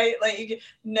 Yeah. Right? Like you get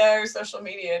no social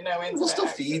media, no internet. We'll still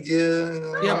feed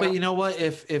you. Yeah, but you know what?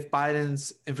 If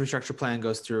Biden's infrastructure plan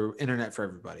goes through, internet for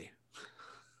everybody.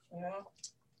 Yeah.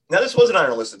 Now, this wasn't on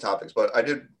our list of topics, but I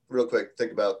did real quick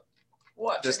think about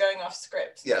what? You're going off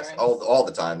script. Yes, all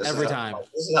the time. Every time.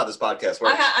 This is how this podcast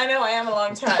works. I know. I am a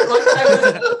long time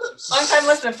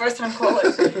listener, first time caller.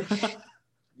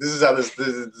 This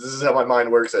is how my mind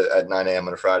works at 9 a.m.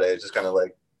 on a Friday. It just kind of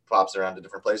like pops around to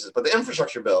different places. But the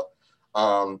infrastructure bill,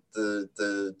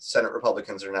 the Senate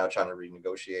Republicans are now trying to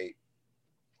renegotiate,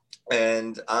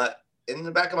 and in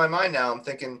the back of my mind now, I'm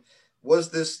thinking, was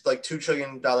this like $2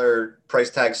 trillion price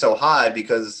tag so high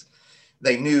because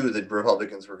they knew that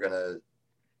Republicans were going to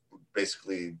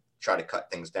basically try to cut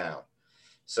things down?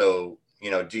 So, you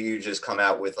know, do you just come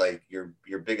out with like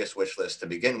your biggest wish list to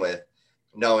begin with,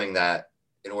 knowing that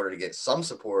in order to get some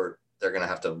support, they're going to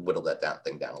have to whittle that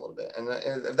thing down a little bit? And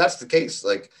if that's the case,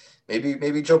 like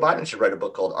maybe Joe Biden should write a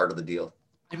book called Art of the Deal.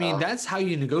 I mean, that's how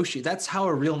you negotiate. That's how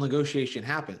a real negotiation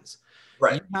happens.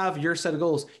 Right. You have your set of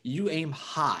goals. You aim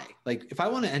high. Like if I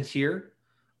want to end here,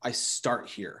 I start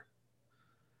here.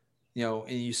 You know,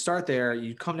 and you start there,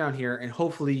 you come down here, and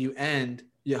hopefully you end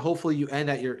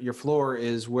at your floor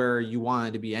is where you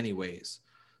wanted to be anyways.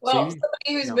 Well, somebody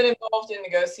who's been involved in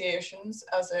negotiations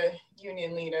as a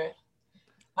union leader,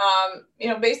 you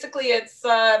know, basically it's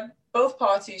both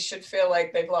parties should feel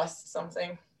like they've lost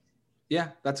something. Yeah,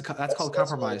 that's called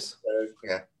compromise.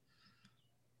 Yeah.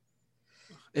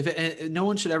 No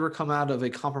one should ever come out of a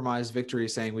compromise victory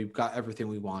saying we've got everything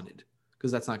we wanted,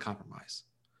 because that's not compromise.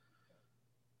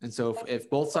 And so if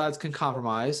both sides can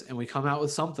compromise and we come out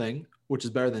with something which is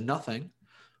better than nothing,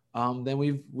 then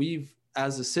we've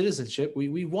as a citizenship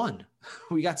we won.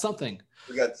 We got something.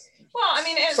 We got Well, I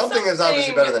mean, it's something is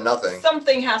obviously better than nothing.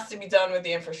 Something has to be done with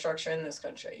the infrastructure in this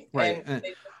country, Right. And they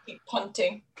just keep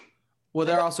punting. Well,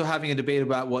 they're also having a debate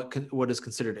about what is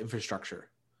considered infrastructure.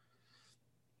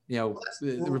 You know,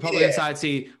 the Republican side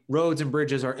see roads and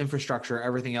bridges are infrastructure,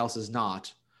 everything else is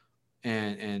not.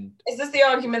 And is this the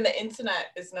argument that internet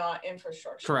is not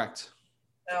infrastructure? Correct.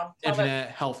 No.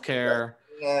 Internet, healthcare.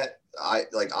 Yeah,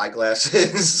 like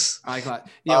eyeglasses.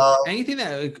 Anything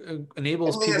that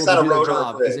enables anything people that's to not do a road their or a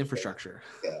job bridge. is infrastructure.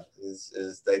 Yeah,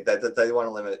 is they want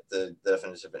to limit the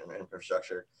definition of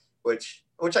infrastructure, which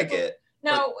I get.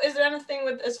 Now, is there anything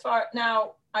with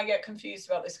now I get confused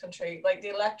about this country, like the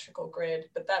electrical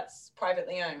grid, but that's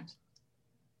privately owned.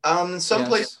 Some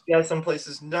places, yeah, some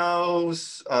places no.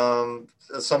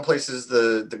 Some places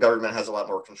the government has a lot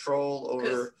more control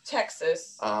over.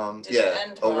 Texas.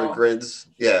 Over grids.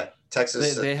 Yeah,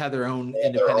 Texas. They had their own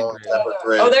independent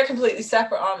grid. Oh, they're completely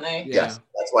separate, aren't they? Yeah. Yes,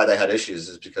 that's why they had issues,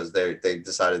 is because they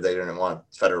decided they didn't want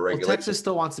federal regulation. Well, Texas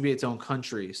still wants to be its own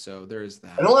country, so there's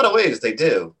that. In a lot of ways, they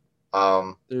do.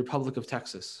 The Republic of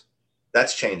Texas.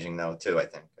 That's changing now too. I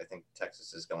think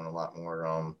Texas is going a lot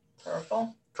more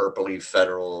purpley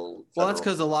federal. Well, that's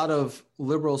because a lot of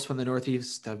liberals from the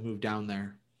Northeast have moved down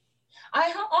there.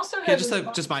 I also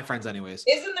heard just my friends, anyways.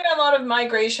 Isn't there a lot of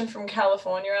migration from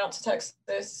California out to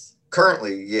Texas?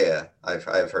 Currently, yeah, I've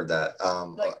heard that.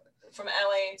 Like from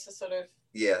LA to sort of.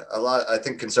 Yeah, a lot. I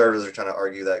think conservatives are trying to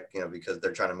argue that, because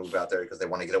they're trying to move out there because they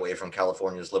want to get away from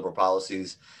California's liberal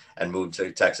policies and move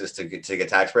to Texas to get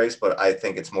tax breaks. But I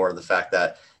think it's more of the fact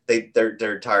that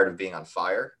they're tired of being on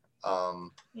fire.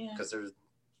 Because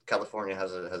California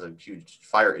has a huge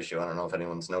fire issue. I don't know if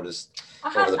anyone's noticed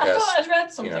over the past. I thought I'd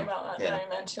read something about that. That I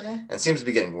mentioned it. And it seems to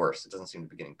be getting worse. It doesn't seem to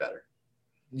be getting better.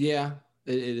 Yeah,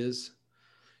 it is.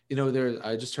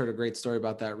 I just heard a great story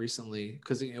about that recently,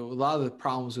 because a lot of the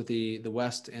problems with the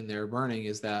West and their burning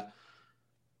is that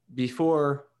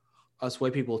before us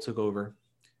white people took over,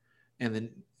 and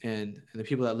the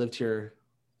people that lived here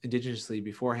indigenously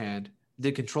beforehand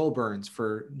did control burns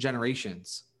for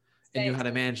generations and knew how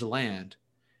to manage the land.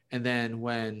 And then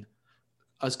when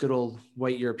us good old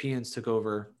white Europeans took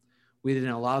over, we didn't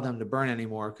allow them to burn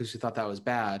anymore because we thought that was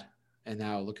bad. And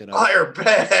now look at us. Fire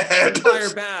bad.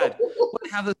 Fire bad.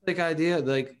 Have this idea,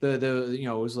 like it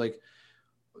was like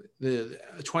the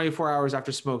 24 hours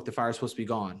after smoke, the fire's supposed to be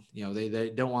gone.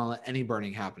 They don't want to let any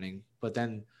burning happening. But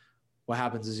then what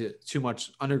happens is too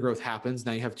much undergrowth happens.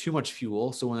 Now you have too much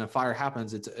fuel. So when a fire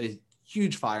happens, it's a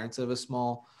huge fire instead of a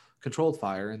small controlled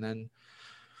fire. And then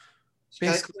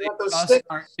basically us,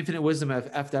 our infinite wisdom have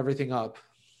effed everything up.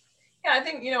 Yeah, I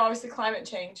think, obviously climate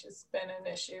change has been an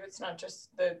issue. It's not just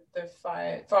the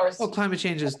forest. Well, climate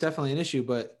change is definitely an issue,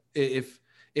 but if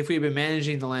we had been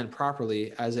managing the land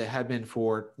properly, as it had been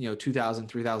for 2,000,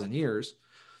 3,000 years,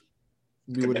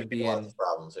 we wouldn't be in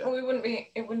problems. Yeah. Well,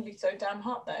 it wouldn't be so damn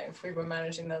hot though if we were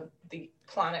managing the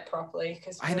planet properly.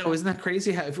 Because I know, isn't that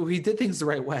crazy? If we did things the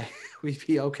right way, we'd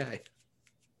be okay.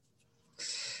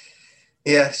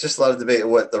 Yeah, it's just a lot of debate of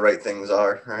what the right things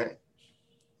are, right?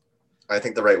 I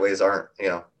think the right ways aren't,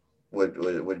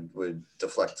 would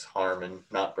deflect harm and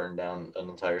not burn down an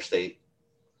entire state.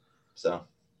 So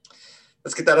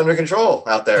let's get that under control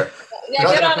out there.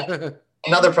 Yeah,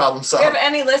 another problem solved. Do you have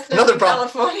any listeners in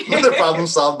California? Another problem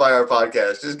solved by our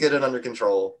podcast. Just get it under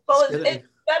control. Well, it's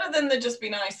better than to just be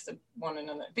nice to one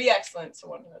another. Be excellent to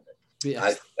one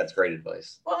another. That's great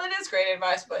advice. Well, it is great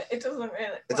advice, but it doesn't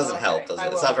really. It doesn't help, does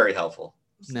it? It's not very helpful.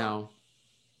 No.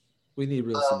 We need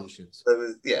real solutions.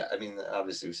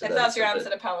 Obviously we said if that's your answer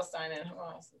to Palestine and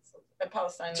Hamas,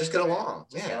 Palestine. Just get along.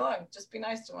 Just get along. Just be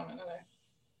nice to one another.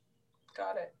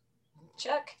 Got it.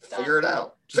 Check. Figure it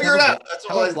out. That's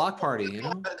what a block party,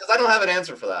 Because I don't have an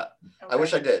answer for that. Okay. I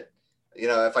wish I did.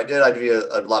 If I did, I'd be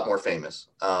a lot more famous.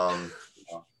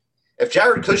 If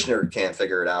Jared Kushner can't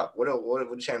figure it out,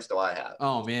 what chance do I have?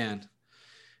 Oh man,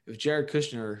 if Jared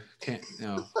Kushner can't,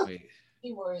 no, wait.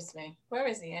 He worries me. Where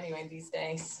is he anyway these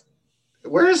days?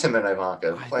 Where is him and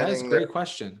Ivanka? That is a great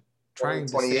question. Trying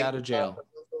to stay out of jail.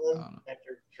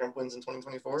 After Trump wins in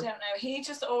 2024? I don't know. He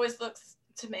just always looks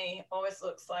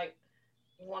like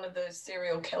one of those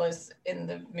serial killers in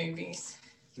the movies.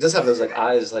 He does have those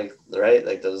eyes, right?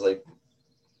 Like those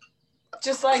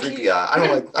just like creepy eye. I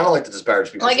don't like to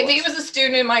disparage people. Like if he was a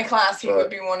student in my class, he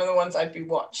would be one of the ones I'd be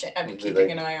watching. I'd be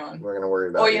keeping an eye on. We're gonna worry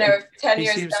about. Or if 10 he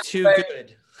years seems down too the road,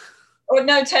 good. Or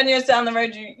no, 10 years down the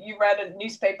road, you read a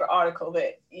newspaper article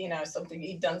that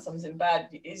he'd done something bad.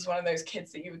 He's one of those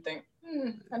kids that you would think,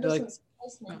 that doesn't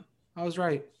surprise me. I was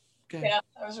right. Okay. Yeah,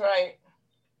 I was right.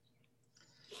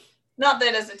 Not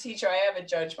that as a teacher I ever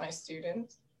judge my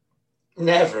students.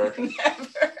 Never.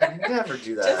 Never. Never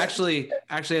do that. Just-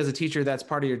 Actually, as a teacher, that's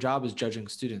part of your job is judging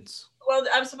students. Well,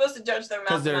 I'm supposed to judge their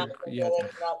 'Cause they're- mathematical yeah.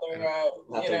 ability,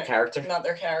 Not their character. not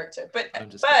their character. But I'm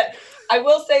just but I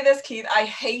will say this, Keith, I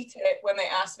hate it when they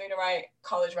ask me to write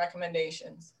college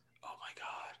recommendations. oh my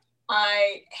God.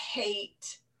 I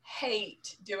hate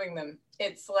doing them.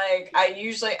 It's like I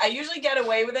usually get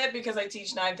away with it because I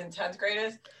teach 9th and 10th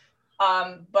graders.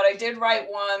 But I did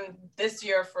write one this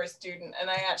year for a student, and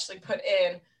I actually put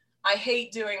in, I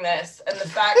hate doing this, and the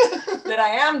fact that I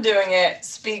am doing it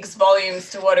speaks volumes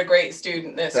to what a great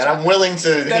student this That I'm child- willing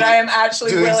to. that I am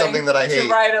actually doing willing something that I to hate.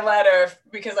 write a letter,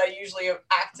 because I usually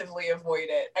actively avoid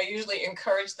it. I usually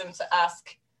encourage them to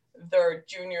ask their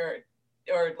junior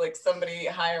or like somebody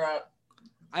higher up.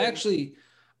 I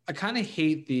kind of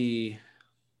hate the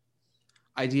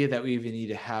idea that we even need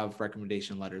to have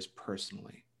recommendation letters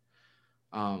personally.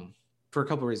 For a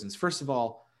couple of reasons. First of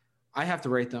all, I have to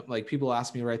write them, like people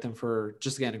ask me to write them for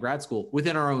just to get into grad school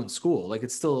within our own school. Like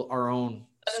it's still our own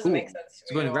That doesn't school. make sense To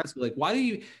to go me. into grad school. Like,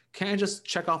 why can't I just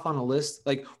check off on a list?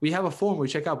 Like we have a form we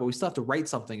check out, but we still have to write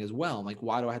something as well. Like,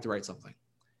 why do I have to write something?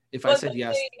 If I Well, said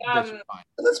yes, especially, that should be fine.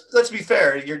 Let's be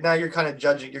fair. You're kind of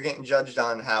judging. You're getting judged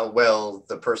on how well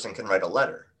the person can write a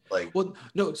letter. Like, Well,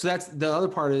 no, so that's the other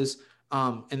part is,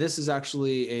 and this is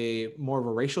actually a more of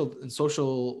a racial and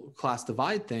social class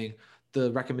divide thing.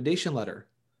 The recommendation letter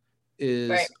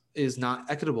Right. is not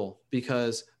equitable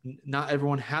because not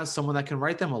everyone has someone that can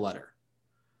write them a letter.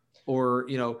 Or,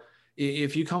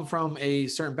 if you come from a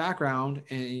certain background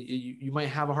and you might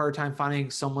have a hard time finding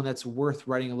someone that's worth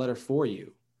writing a letter for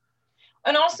you.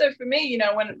 And also for me,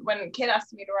 when a kid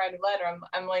asks me to write a letter,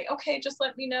 I'm like, okay, just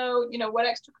let me know, what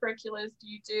extracurriculars do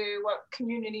you do? What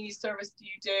community service do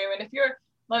you do? And if you're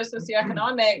low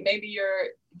socioeconomic, maybe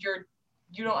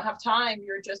you don't have time.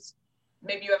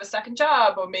 Maybe you have a second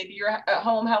job, or maybe you're at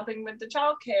home helping with the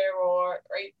childcare, or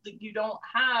right, like you don't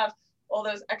have all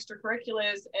those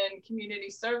extracurriculars and community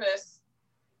service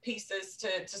pieces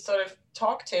to sort of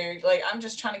talk to. Like, I'm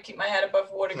just trying to keep my head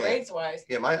above water grades wise.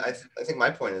 yeah, I think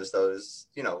my point is though is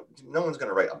no one's going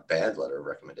to write a bad letter of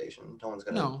recommendation. No one's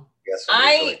going to. No. Yes.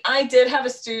 I did have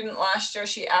a student last year.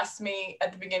 She asked me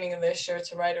at the beginning of this year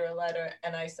to write her a letter,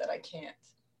 and I said I can't.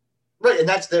 Right, and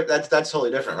that's totally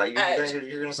different, right?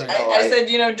 You're going to say, I said,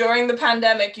 during the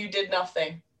pandemic, you did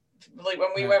nothing. Like when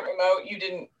we went remote, you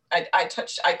didn't.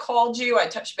 I called you, I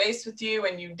touched base with you,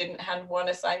 and you didn't hand one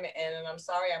assignment in, and I'm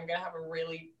sorry, I'm gonna have a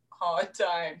really hard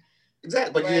time.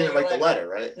 Exactly, but you didn't write the letter,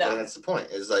 right? No. And that's the point.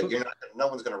 Is like no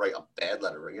one's gonna write a bad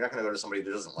letter. Right? You're not gonna go to somebody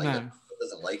who doesn't like it,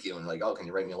 doesn't like you, and like, oh, can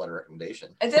you write me a letter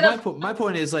recommendation? And then my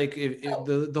point is like if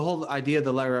the whole idea of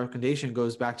the letter recommendation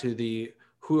goes back to the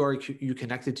who are you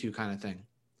connected to kind of thing.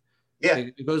 Yeah,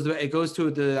 it goes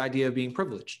to the idea of being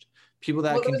privileged. People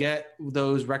that can get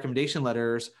those recommendation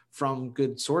letters from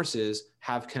good sources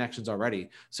have connections already.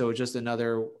 So it's just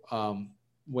another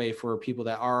way for people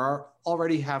that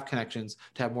already have connections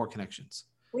to have more connections.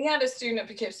 We had a student at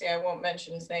Poughkeepsie, I won't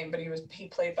mention his name, but he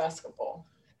played basketball.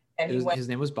 And his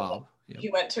name was Bob. Yeah. He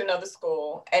went to another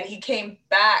school, and he came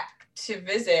back to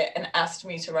visit and asked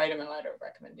me to write him a letter of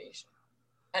recommendation.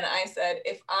 And I said,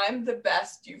 if I'm the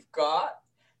best you've got,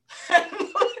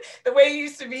 the way you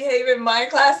used to behave in my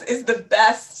class is the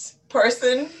best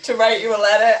person to write you a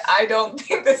letter. I don't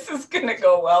think this is going to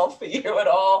go well for you at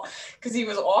all, because he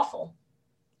was awful.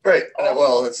 Right.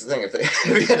 Well, that's the thing. If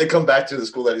he had to come back to the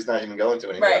school that he's not even going to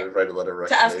anymore to write a letter of recommendation.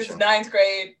 To ask his 9th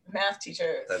grade math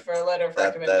teacher for a letter of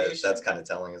recommendation. That's kind of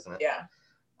telling, isn't it? Yeah.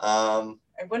 I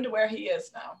wonder where he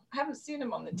is now. I haven't seen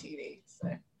him on the TV. So.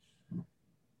 I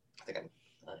think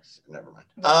never mind.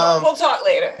 We'll talk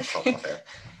later.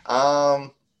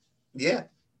 Yeah.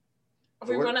 Have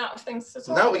we run out of things to talk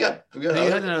about? No, we got you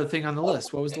had another thing on the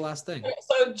list. What was the last thing?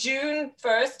 So June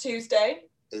 1st, Tuesday,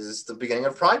 is the beginning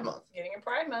of Pride Month.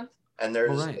 And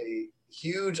there's a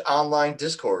huge online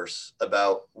discourse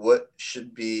about what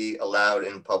should be allowed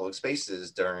in public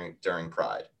spaces during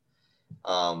Pride.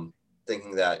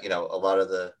 Thinking that, a lot of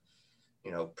the,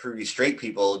 prudy straight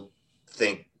people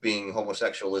think being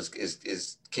homosexual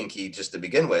is kinky just to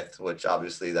begin with, which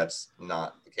obviously that's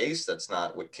not the case. That's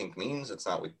not what kink means. That's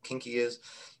not what kinky is.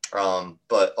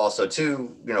 But also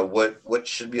too, what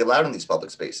should be allowed in these public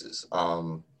spaces?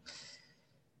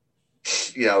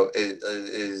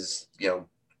 Is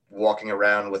walking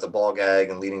around with a ball gag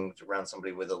and leading around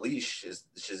somebody with a leash,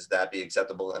 should that be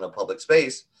acceptable in a public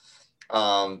space?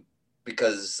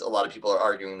 Because a lot of people are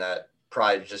arguing that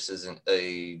Pride just isn't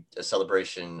a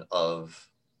celebration of,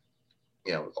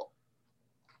 I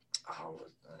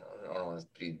don't want to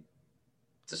be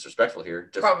disrespectful here.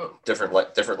 Different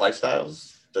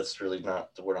lifestyles. That's really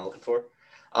not the word I'm looking for.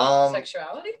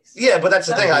 Sexuality. Yeah, but that's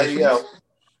the thing.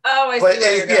 Oh, I see. But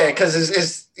because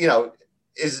is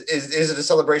it a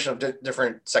celebration of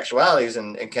different sexualities,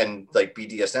 and can like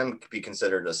BDSM be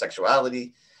considered a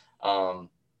sexuality? I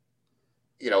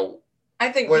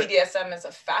think BDSM is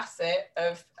a facet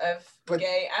of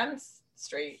gay and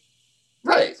straight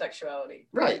sexuality.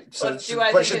 Right. So,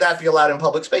 but should that be allowed in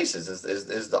public spaces?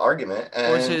 Is the argument?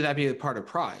 Or should that be a part of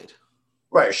Pride?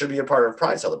 Right. It should be a part of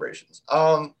Pride celebrations.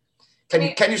 Can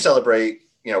you celebrate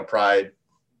Pride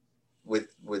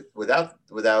without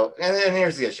and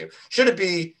here's the issue. Should it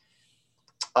be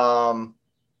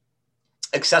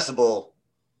accessible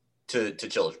to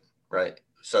children, right?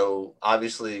 So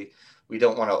obviously we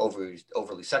don't want to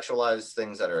overly sexualize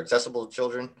things that are accessible to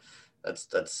children.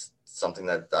 That's something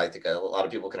that I think a lot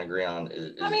of people can agree on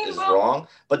is wrong.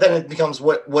 But then it becomes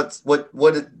what's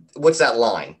that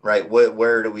line, right?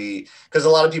 Where do we? Because a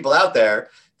lot of people out there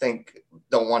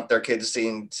don't want their kids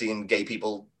seeing gay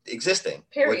people existing.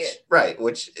 Period.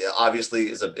 Which obviously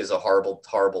is a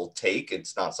horrible take.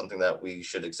 It's not something that we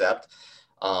should accept.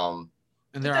 And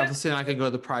they're obviously not going to go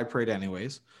to the Pride Parade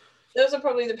anyways. Those are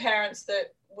probably the parents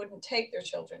that wouldn't take their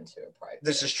children to a Pride Parade.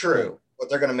 This is true, but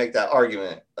they're going to make that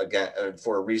argument again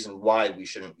for a reason why we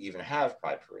shouldn't even have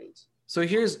Pride Parades. So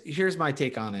here's my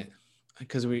take on it,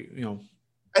 because we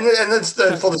And that's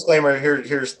the full disclaimer.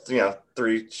 Here's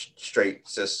 3 straight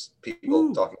cis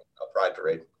people talking about Pride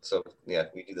Parade. So yeah,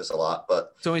 we do this a lot.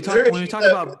 But so when we talk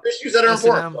about issues that are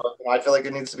important, I feel like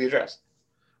it needs to be addressed.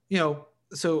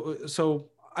 So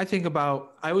I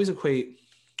always equate.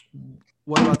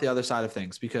 What about the other side of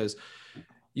things? Because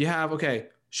you have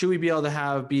should we be able to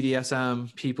have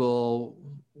BDSM people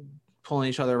pulling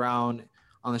each other around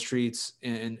on the streets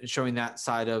and showing that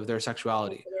side of their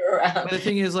sexuality? But the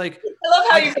thing is, like, I love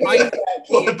how you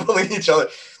pulling each other.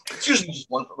 It's usually just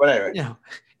one, whatever. Yeah,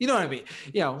 you know what I mean.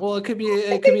 Yeah. Well, it could be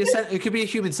a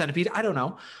human centipede. I don't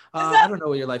know. I don't know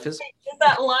what your life is. Is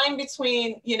that line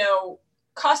between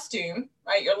costume,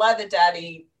 right? Your leather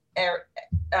daddy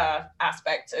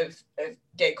aspect of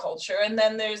gay culture, and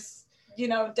then there's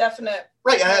definite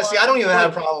right. And see, I don't even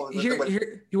have a problem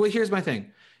with here's my thing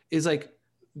is like,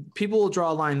 people will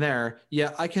draw a line there.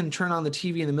 Yeah, I can turn on the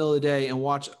TV in the middle of the day and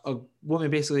watch a woman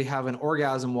basically have an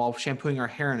orgasm while shampooing her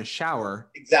hair in a shower.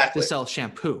 Exactly. To sell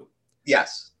shampoo.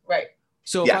 Yes. Right.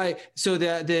 So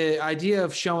the idea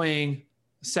of showing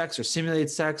sex or simulated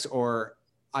sex or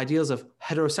ideals of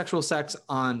heterosexual sex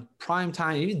on prime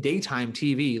time, even daytime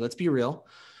TV, let's be real,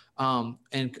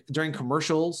 and during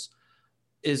commercials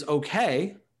is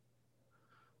okay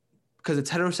because it's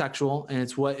heterosexual and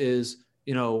it's what is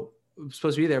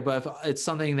supposed to be there. But if it's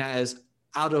something that is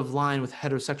out of line with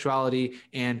heterosexuality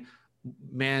and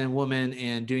man and woman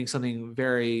and doing something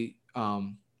very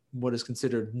what is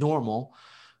considered normal,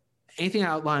 anything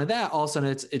out of line of that, all of a sudden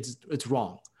it's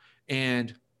wrong.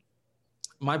 And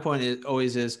my point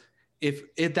is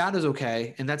if that is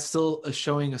okay and that's still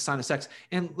showing a sign of sex,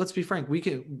 and let's be frank, you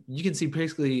can see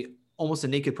basically almost a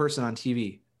naked person on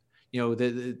TV.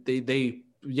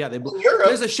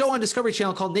 There's a show on Discovery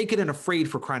Channel called Naked and Afraid,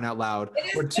 for crying out loud,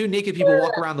 where 2 naked people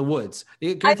walk around the woods.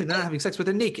 Granted, they're not having sex, but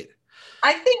they're naked.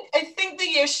 I think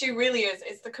the issue really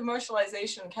is the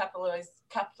commercialization of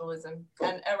capitalism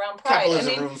and around Pride.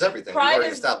 Capitalism ruins everything. We've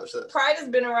already established this. Pride has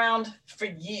been around for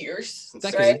years.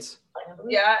 Decades. Right?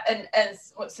 Yeah, and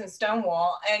since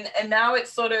Stonewall, and now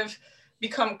it's sort of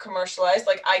become commercialized.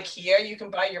 Like IKEA, you can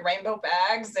buy your rainbow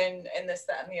bags and this,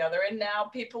 that, and the other. And now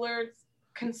people are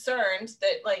concerned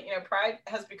that Pride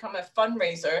has become a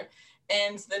fundraiser,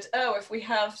 and that if we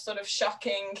have sort of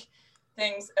shocking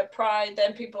things at Pride,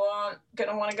 then people aren't going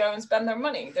to want to go and spend their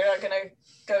money. They're not going to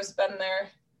go spend their.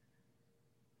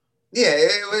 Yeah,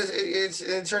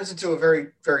 it turns into a very,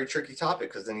 very tricky topic,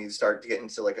 because then you start to get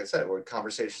into, like I said, where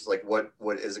conversations like what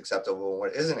is acceptable and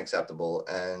what isn't acceptable,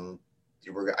 and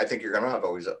I think you're going to have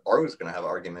always going to have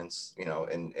arguments,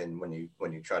 and when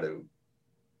you try to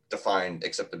define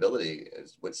acceptability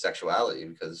with sexuality,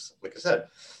 because like I said,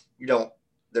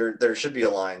 there should be a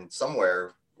line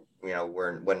somewhere,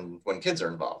 when kids are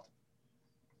involved.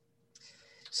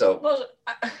 So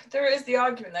there is the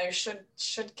argument though,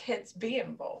 should kids be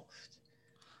involved?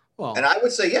 Well, and I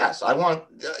would say yes.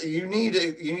 You need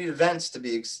events to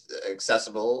be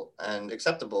accessible and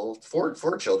acceptable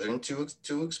for children to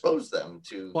expose them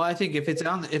to. Well, I think if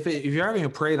you're having a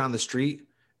parade on the street.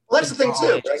 Well, that's the thing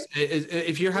too, right?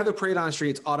 If you have a parade on the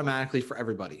street, it's automatically for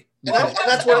everybody. And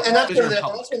that's one of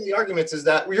the arguments is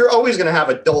that you're always going to have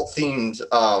adult themed,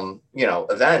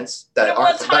 events that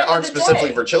aren't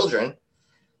specifically for children.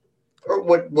 or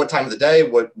what time of the day,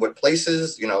 what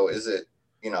places, is it,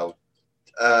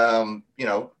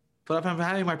 But if I'm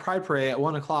having my Pride Parade at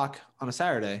 1:00 on a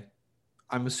Saturday,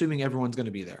 I'm assuming everyone's going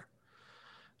to be there.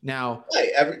 Now,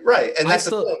 right, and I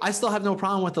still have no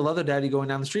problem with the leather daddy going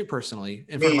down the street personally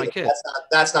in front of my kids.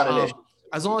 That's not an issue.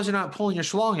 As long as you're not pulling your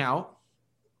schlong out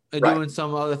and doing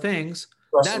some other things,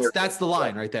 that's the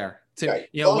line right there. Right.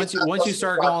 Once you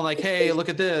start going like, hey, look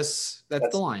at this, that's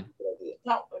the line.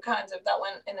 Not the kinds of that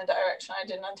went in a direction I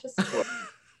didn't anticipate.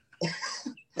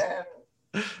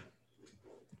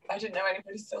 I didn't know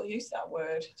anybody still used that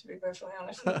word, to be perfectly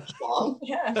honest.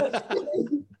 Yeah,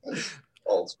 that's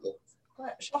old school.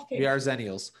 Quite shocking. We are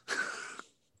Zennials.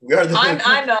 We are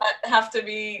I'm not. Have to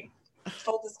be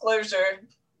full disclosure.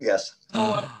 Yes. Full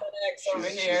on Gen X over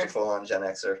here. She's a full-on Gen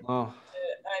Xer. Oh.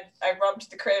 I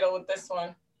rubbed the cradle with this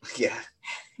one. Yeah,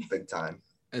 big time.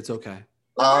 It's okay.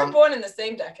 We were born in the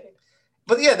same decade.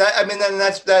 But yeah,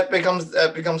 that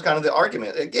becomes kind of the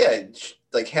argument. Like, yeah,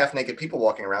 like half-naked people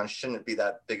walking around shouldn't be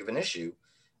that big of an issue.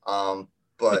 But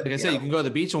like I said, you can go to the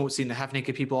beach and see the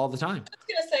half-naked people all the time. I was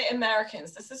gonna say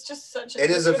Americans. This is just such a. It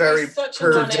is a very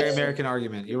American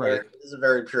argument. You're right. It is a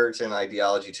very Puritan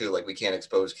ideology too. Like we can't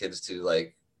expose kids to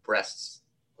like breasts.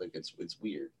 Like it's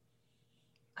weird.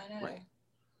 I know. Right.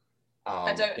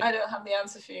 I don't have the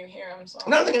answer for you here. I'm sorry.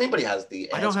 I don't think anybody has the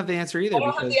answer. I don't have the answer either. I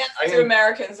don't have the answer to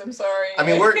Americans. I'm sorry. I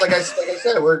mean, we're like I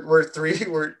said,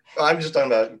 I'm just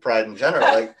talking about Pride in general.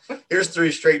 Like, here's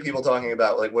three straight people talking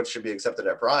about like what should be accepted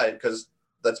at Pride. Because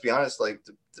let's be honest, like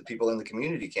the people in the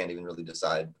community can't even really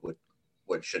decide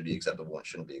what should be acceptable, what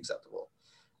shouldn't be acceptable.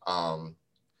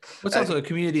 It's also a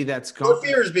community that's gone.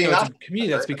 Fear is being it's a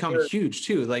community that's become huge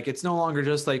too. Like it's no longer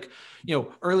just like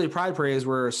early Pride parades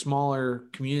were a smaller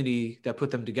community that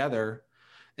put them together,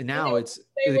 and now it's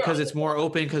because it's more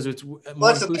open, because it's more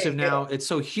inclusive now. It's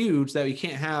so huge that we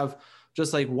can't have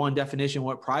just like one definition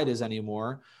what Pride is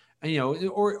anymore, and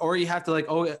or you have to like,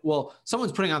 oh well,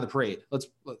 someone's putting on the parade.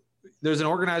 There's an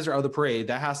organizer of the parade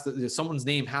that has to, someone's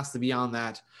name has to be on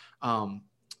that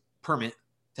permit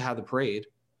to have the parade.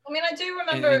 I mean, I do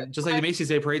remember. And just like the Macy's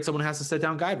Day Parade, someone has to set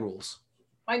down guide rules.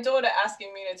 My daughter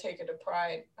asking me to take her to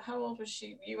Pride. How old was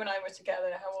she? You and I were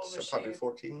together. How old was she? Probably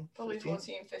 14. Probably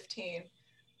 14, 15.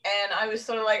 And I was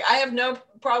sort of like, I have no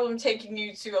problem taking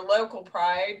you to a local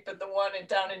Pride, but the one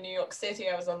down in New York City,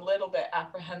 I was a little bit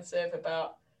apprehensive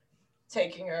about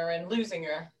taking her and losing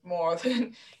her more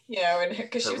than, and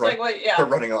because she was like, well, yeah. Her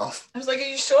running off. I was like, are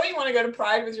you sure you want to go to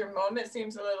Pride with your mom? It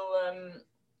seems a little,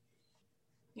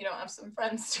 you don't have some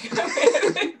friends to go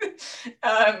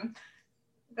with.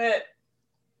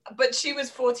 But she was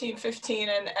 14, 15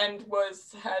 and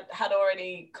had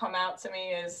already come out to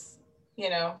me as,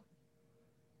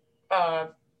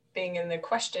 being in the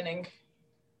questioning.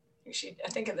 I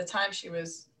think at the time she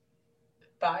was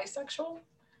bisexual.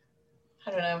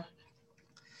 I don't know.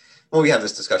 Well, we have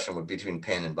this discussion between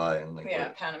pan and bi, and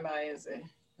pan and bi is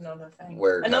another thing.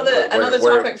 Another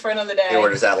topic for another day. Where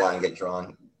does that line get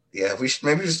drawn? Yeah, we should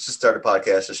maybe just start a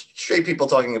podcast of straight people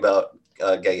talking about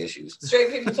gay issues. Straight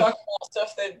people talking about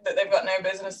stuff that they've got no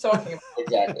business talking about.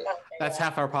 Exactly. That's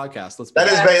half our podcast.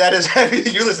 That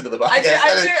is you listen to the podcast.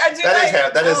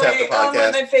 That is half the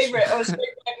podcast. My favorite.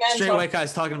 Straight white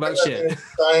guys talking about shit.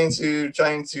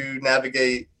 Trying to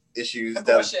navigate issues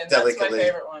delicately. That's my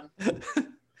favorite one.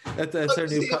 That's their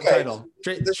new title.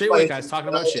 Straight white guys talking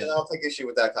about shit. I'll take issue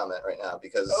with that comment right now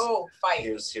because fight.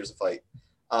 Here's a fight.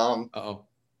 Uh-oh.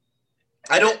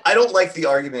 I don't like the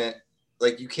argument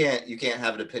like you can't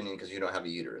have an opinion because you don't have a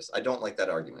uterus. I don't like that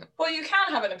argument. Well, you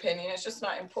can have an opinion. It's just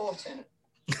not important.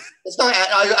 It's not.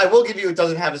 I will give you. It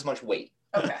doesn't have as much weight.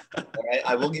 Okay. All right.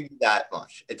 I will give you that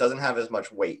much. It doesn't have as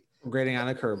much weight. I'm grading on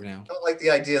a curve now. I don't like the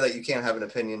idea that you can't have an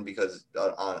opinion because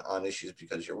on issues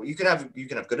because you can have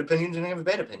good opinions and you have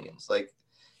bad opinions.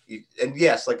 And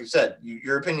yes, like you said,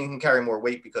 your opinion can carry more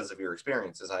weight because of your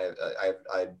experiences.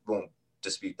 I won't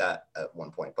dispute that at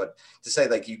one point, but to say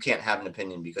like you can't have an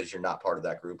opinion because you're not part of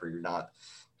that group or you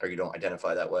don't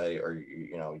identify that way or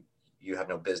you have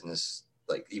no business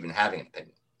like even having an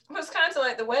opinion. Well, it's kind of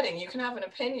like the wedding. You can have an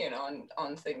opinion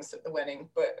on things at the wedding,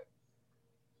 but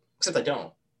except I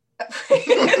don't. There's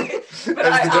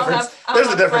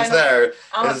the difference there.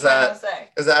 Is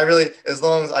that I really, as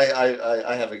long as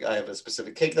I have a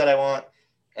specific cake that I want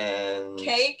and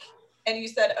cake, and you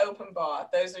said open bar.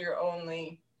 Those are your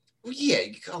only. Yeah.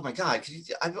 Oh my God.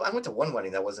 I went to one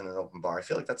wedding that wasn't an open bar. I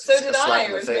feel like that's so did I.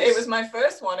 It was my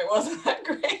first one. It wasn't that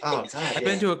great. Oh, God, I've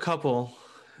been to a couple.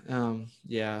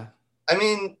 Yeah. I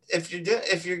mean, if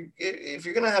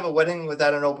you're gonna have a wedding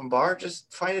without an open bar,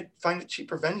 just find a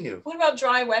cheaper venue. What about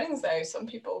dry weddings though? Some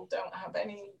people don't have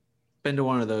any. Been to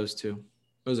one of those too.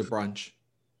 It was a brunch.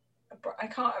 I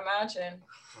can't imagine.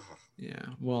 Yeah.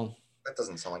 Well, That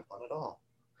doesn't sound like fun at all.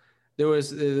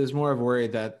 there's more of a worry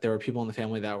that there were people in the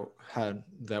family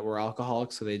that were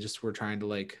alcoholics, so they just were trying to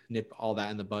like nip all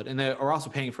that in the bud, and they were also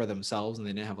paying for themselves, and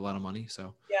they didn't have a lot of money,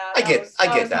 so Yeah, I get my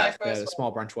that. they had first a one.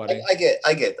 small brunch wedding. I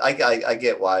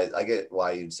get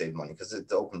why you'd save money because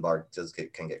the open bar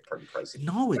can get pretty pricey.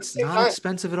 No, it's Same not time.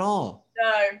 expensive at all.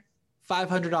 No,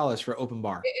 $500 for open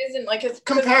bar. it isn't. Like it's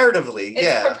Comparatively, it's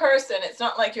yeah. per person. It's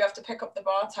not like you have to pick up the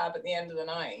bar tab at the end of the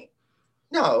night.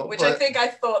 No, Which I think I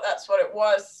thought that's what it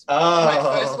was. My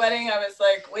first wedding, I was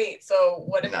like, wait, so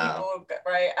what if people,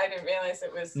 right? I didn't realize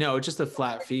it was. No, just a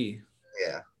flat fee.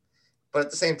 Yeah, but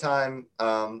at the same time,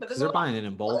 because they're buying it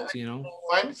in bulk, you know.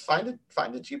 Find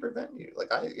a cheaper venue.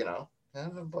 Like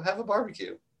have a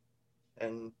barbecue,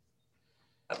 and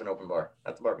have an open bar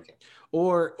at the barbecue.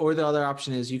 Or the other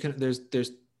option is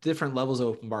there's different levels of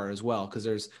open bar as well, because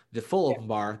there's the full open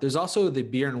bar. There's also the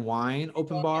beer and wine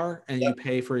open bar, and you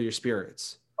pay for your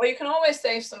spirits. Or you can always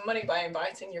save some money by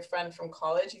inviting your friend from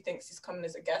college. He thinks he's coming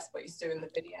as a guest, but he's doing the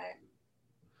video.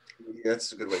 Yeah,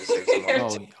 that's a good way to save some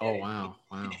money. Oh wow.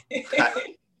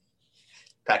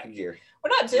 Pack of gear.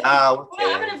 We're not doing. We're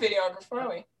not having a videographer, are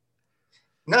we?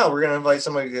 No, we're gonna invite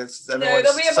somebody.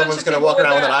 Someone's gonna walk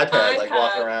around with an iPad, like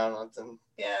walk around and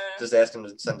just ask them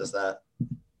to send us that.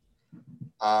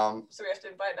 So we have to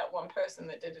invite that one person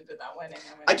that did it at that wedding.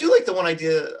 I do like the one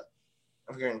idea.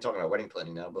 I'm going to talk about wedding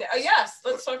planning now, but yes,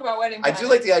 let's talk about wedding planning. I do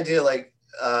like the idea. Like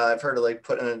I've heard of like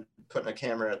putting a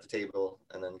camera at the table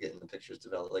and then getting the pictures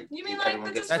developed. Like you mean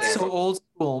like that's so old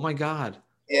school? Oh my god.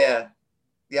 Yeah,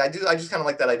 I do. I just kind of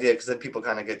like that idea because then people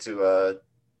kind of get to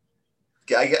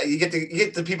you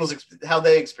get the people's how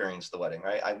they experience the wedding,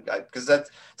 right? Because that's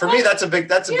for me that's a big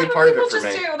part of it for me. People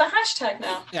just do it with a hashtag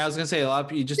now. Yeah, I was gonna say a lot of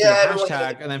people just do a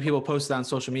hashtag and then people post it on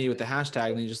social media with the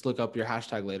hashtag and you just look up your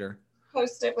hashtag later.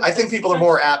 Post it. I think people are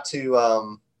more apt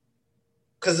to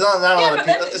because not a lot of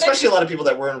people, especially a lot of people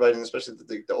that we're inviting, especially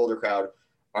the older crowd,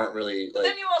 aren't really like. But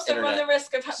then you also run the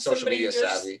risk of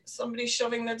somebody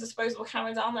shoving their disposable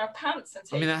camera down their pants and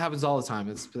taking. I mean that happens all the time.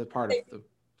 It's part of the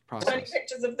process.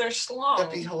 Pictures of their schlong.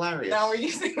 That'd be hilarious. Now we're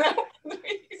using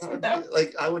that.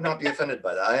 Like I would not be offended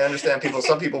by that. I understand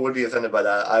some people would be offended by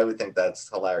that. I would think that's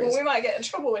hilarious. Well, we might get in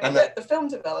trouble when you get the film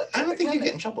developed. I don't think you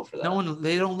get in trouble for that.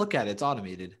 They don't look at it. It's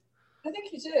automated. I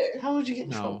think you do. How would you get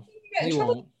in trouble? You get in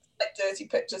trouble like dirty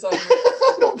pictures on you.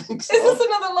 I don't think so. Is this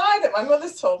another lie that my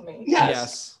mother's told me?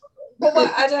 Yes.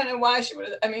 Well, I don't know why she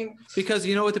would. I mean, because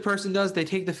you know what the person does? They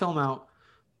take the film out,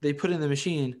 they put it in the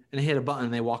machine, and they hit a button,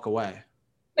 and they walk away.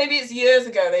 Maybe it's years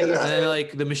ago. And then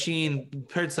like the machine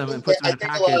prints them and puts them in a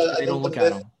package, and they don't look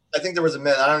at them. I think there was a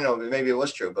myth. I don't know. Maybe it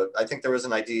was true, but I think there was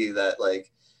an idea that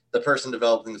like the person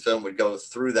developing the film would go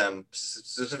through them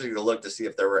specifically to look to see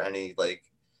if there were any like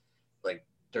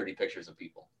dirty pictures of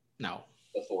people. No.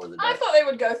 Before the. I thought they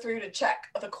would go through to check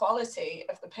the quality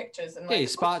of the pictures and. Like,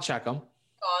 spot check them.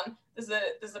 On there's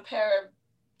a pair of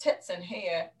tits in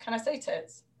here. Can I say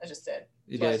tits? I just did.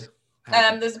 You did.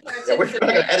 There's a pair of tits. We're not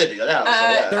gonna edit it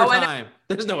out.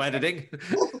 There's no editing.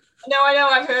 No, I know.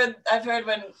 I've heard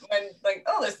when like,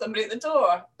 oh, there's somebody at the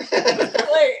door.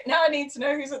 Like, now I need to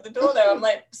know who's at the door. Though I'm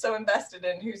like so invested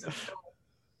in who's at the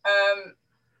door.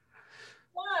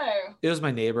 Wow. It was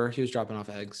my neighbor. He was dropping off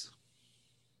eggs.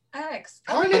 Eggs.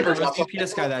 Our neighbor was a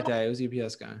UPS guy that day. It was a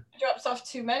UPS guy. He drops off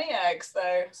too many eggs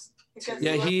though.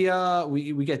 Yeah,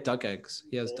 we get duck eggs.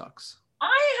 He has ducks.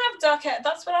 I have duck eggs.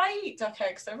 That's what I eat. Duck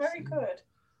eggs. They're very good.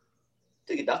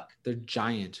 Take a duck. They're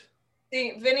giant.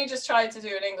 See, Vinny just tried to do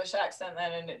an English accent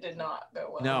then, and it did not go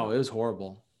well. No, it was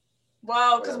horrible.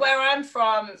 Well, because where I'm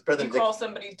from, you call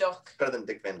somebody duck. Better than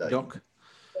Dick Van Dyke. Duck.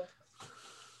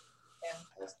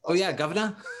 Yeah. Oh yeah,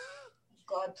 governor.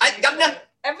 God. Governor.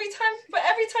 Every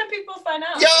time people find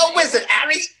out. Yo, wizard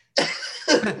Harry.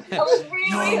 I was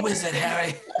really. Yo, wizard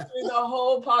Harry. Through the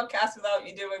whole podcast without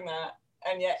you doing that,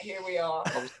 and yet here we are.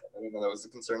 I didn't know that was a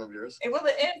concern of yours. Well,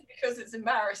 it is because it's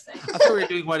embarrassing. I thought we were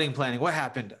doing wedding planning. What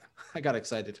happened? I got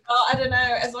excited. Well, I don't know.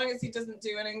 As long as he doesn't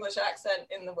do an English accent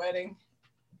in the wedding,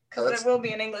 because there will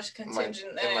be an English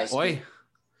contingent there. Boy.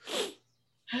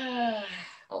 To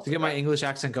get my English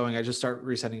accent going, I just start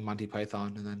reciting Monty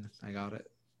Python, and then I got it.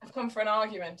 I've come for an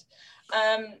argument.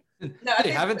 No, I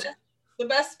think the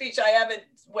best speech I ever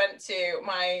went to,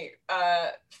 my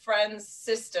friend's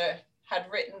sister had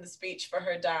written the speech for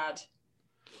her dad,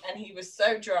 and he was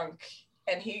so drunk,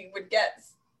 and he would get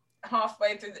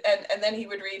halfway through, and then he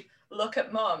would read, "Look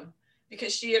at Mum,"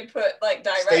 because she had put like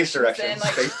directions in,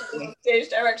 like stage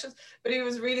directions. But he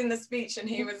was reading the speech, and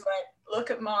he was like, "Look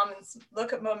at Mum and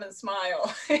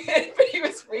smile." But he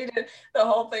was reading the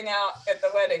whole thing out at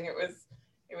the wedding.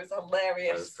 It was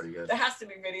hilarious. That was pretty good. There has to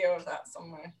be video of that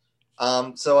somewhere.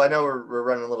 So I know we're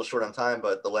running a little short on time,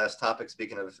 but the last topic,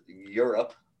 speaking of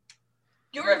Europe,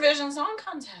 Eurovision Song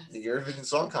Contest. the Eurovision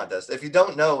Song Contest. If you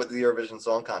don't know what the Eurovision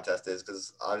Song Contest is,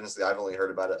 because honestly, I've only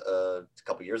heard about it a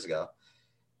couple years ago,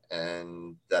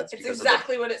 and that's It's because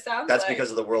exactly what it sounds that's like.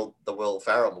 because of the Will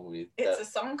Ferrell movie. It's a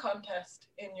song contest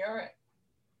in Europe.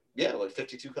 Yeah, like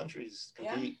 52 countries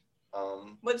compete.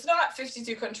 Well, it's not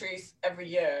 52 countries every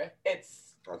year.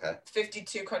 It's Okay.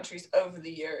 52 countries over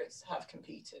the years have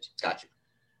competed. Gotcha.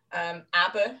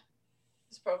 ABBA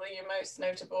is probably your most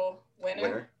notable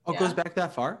winner. Oh, it goes back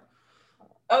that far?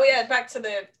 Oh yeah, back to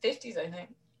the 50s, I think.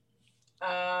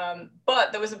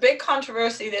 But there was a big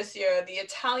controversy this year. The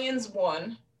Italians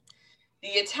won. The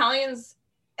Italians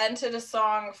entered a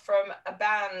song from a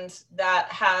band that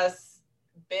has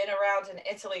been around in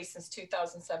Italy since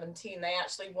 2017. They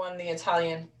actually won the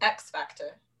Italian X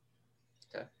Factor.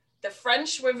 Okay. The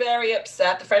French were very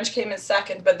upset. The French came in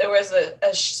second, but there was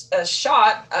a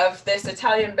shot of this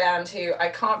Italian band who I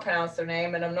can't pronounce their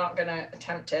name, and I'm not going to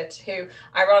attempt it, who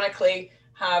ironically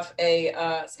have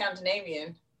a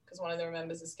Scandinavian, because one of their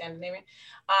members is Scandinavian.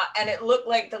 And it looked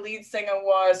like the lead singer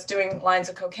was doing lines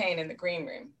of cocaine in the green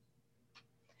room.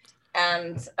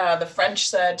 And the French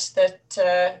said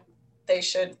that they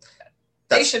should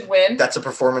win. That's a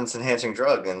performance enhancing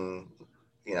drug, and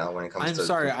when it comes I'm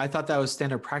sorry, I thought that was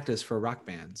standard practice for rock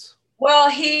bands. Well,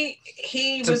 he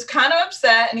was kind of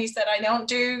upset, and he said, "I don't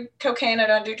do cocaine, I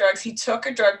don't do drugs." He took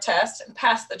a drug test and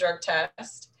passed the drug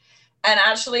test. And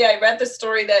actually, I read the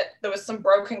story that there was some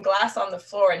broken glass on the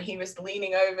floor, and he was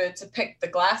leaning over to pick the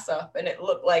glass up, and it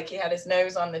looked like he had his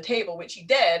nose on the table, which he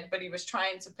did, but he was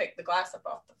trying to pick the glass up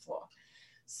off the floor.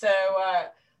 So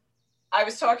I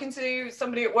was talking to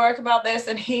somebody at work about this,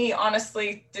 and he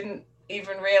honestly didn't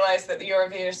even realize that the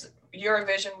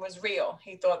Eurovision was real.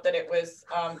 He thought that it was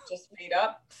just made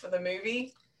up for the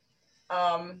movie.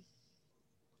 And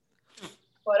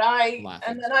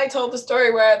then I told the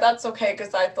story where that's okay,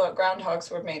 because I thought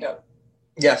groundhogs were made up.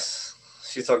 Yes,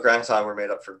 she thought groundhog were made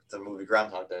up for the movie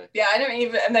Groundhog Day. Yeah, I don't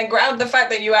even, and then the fact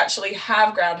that you actually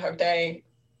have Groundhog Day,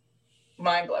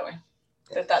 mind blowing.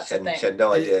 That's a thing. She had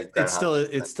no idea. It still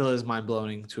is mind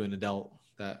blowing to an adult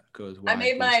that goes. I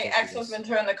made my ex-husband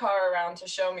turn the car around to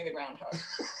show me the groundhog.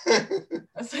 I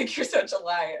was like, "You're such a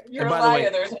liar. You're a liar."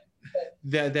 There's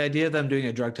the idea of them doing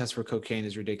a drug test for cocaine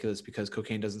is ridiculous, because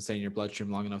cocaine doesn't stay in your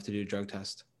bloodstream long enough to do a drug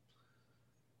test.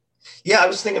 Yeah, I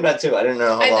was thinking about too. I didn't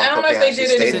know how long. I don't know if they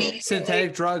did it.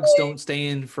 Synthetic drugs don't stay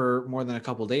in for more than a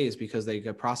couple of days because they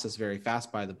get processed very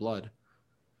fast by the blood.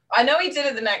 I know he did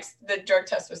it the drug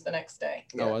test was the next day.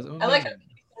 Yeah. Oh, was it? I like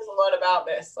there's a lot about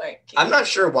this. Like, I'm not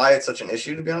sure why it's such an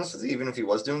issue, to be honest with you. Even if he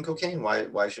was doing cocaine,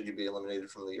 why should you be eliminated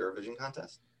from the Eurovision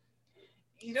contest?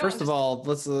 First of all,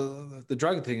 let's the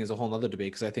drug thing is a whole nother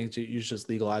debate, because I think you should just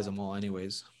legalize them all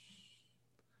anyways.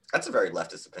 That's a very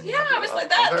leftist opinion. Yeah, I was like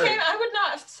that. I would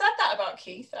not have said that about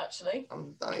Keith, actually.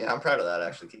 I'm proud of that,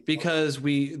 actually, Keith. Because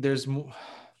there's more.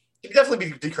 It should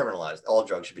definitely be decriminalized. All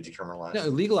drugs should be decriminalized. No,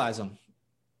 legalize them.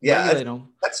 Yeah,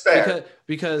 that's fair.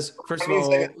 Because first of all,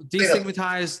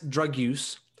 destigmatize drug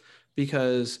use,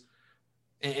 because,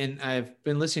 and I've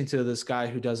been listening to this guy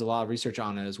who does a lot of research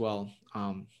on it as well.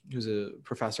 Who's a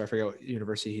professor, I forget what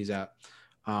university he's at.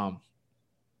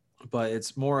 But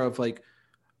it's more of like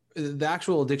the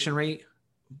actual addiction rate.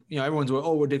 Everyone's going,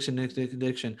 oh, addiction.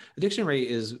 Addiction rate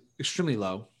is extremely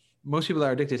low. Most people that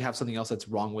are addicted have something else that's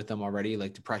wrong with them already,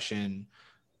 like depression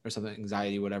or something,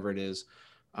 anxiety, whatever it is.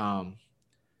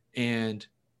 And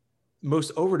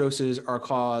most overdoses are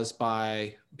caused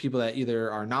by people that either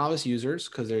are novice users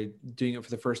because they're doing it for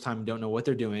the first time and don't know what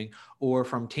they're doing, or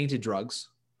from tainted drugs,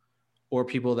 or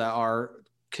people that are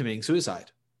committing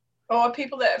suicide. Or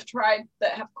people that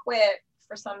have quit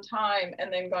for some time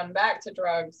and then gone back to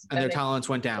drugs. And their tolerance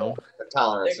went down.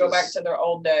 They go back to their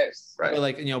old dose. Right.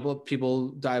 But people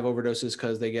die of overdoses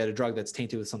because they get a drug that's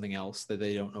tainted with something else that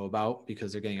they don't know about,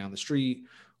 because they're getting on the street,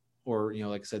 or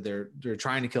like I said, they're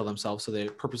trying to kill themselves, so they're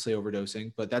purposely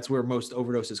overdosing. But that's where most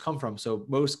overdoses come from. So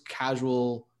most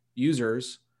casual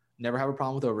users never have a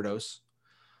problem with overdose,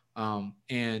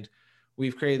 and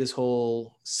we've created this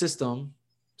whole system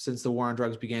since the war on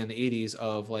drugs began in the 80s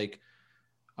of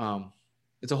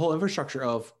it's a whole infrastructure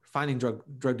of finding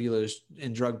drug dealers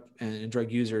and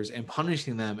drug users and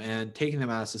punishing them and taking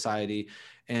them out of society.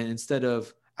 And instead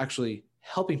of actually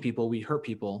helping people, we hurt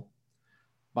people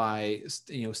by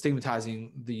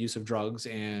stigmatizing the use of drugs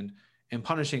and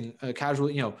punishing casual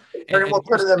and of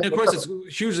course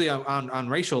it's hugely on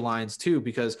racial lines too,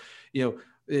 because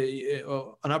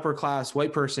an upper class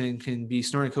white person can be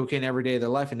snorting cocaine every day of their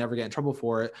life and never get in trouble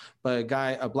for it. But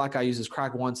a black guy uses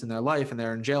crack once in their life and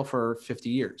they're in jail for 50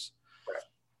 years.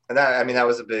 And that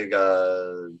was a big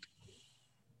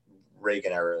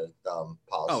Reagan era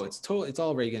policy. Oh, it's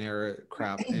all Reagan era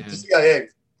crap. And the CIA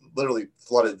literally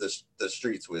flooded the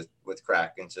streets with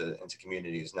crack into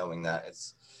communities, knowing that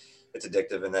it's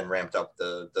addictive, and then ramped up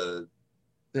the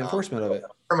enforcement of it,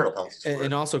 criminal penalties,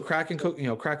 and also crack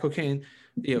cocaine.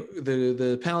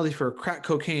 The penalty for crack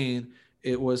cocaine,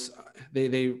 it was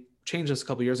they changed this a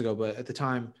couple years ago, but at the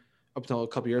time, up until a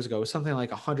couple years ago, it was something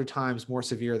like 100 times more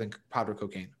severe than powder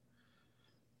cocaine.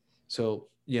 So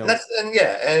I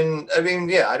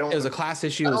don't. It was a class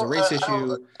issue. It was a race issue.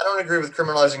 I don't agree with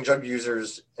criminalizing drug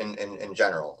users in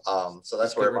general. So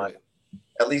that's where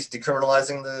at least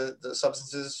decriminalizing the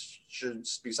substances should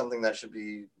be something that should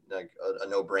be like a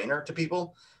no-brainer to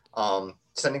people.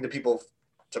 Sending the people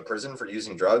to prison for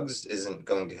using drugs isn't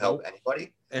going to help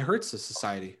anybody. It hurts the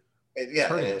society.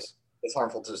 It's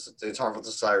harmful to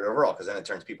society overall, because then it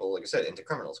turns people, like I said, into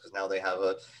criminals, because now they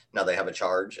have a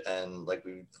charge, and like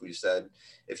we said,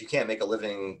 if you can't make a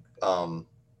living, quote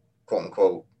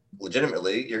unquote,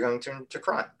 legitimately, you're going to turn to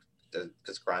crime,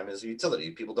 because crime is a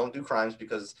utility. People don't do crimes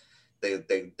because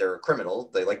they're a criminal.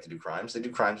 They like to do crimes. They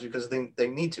do crimes because they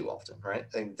need to often, right?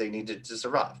 They need to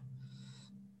survive.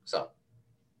 So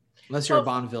unless you're a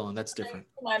Bond villain, that's different.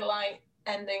 I like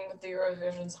ending with the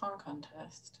Eurovision Song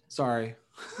Contest. Say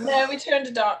No, we turned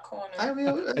a dark corner.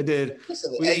 I did.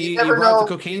 You never know.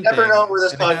 You never know where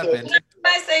this podcast. When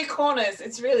I say corners,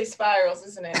 it's really spirals,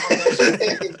 isn't it?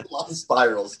 A lot of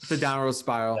spirals. The downward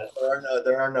spiral.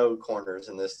 There are no corners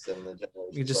in this. In the general.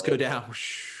 You just go down.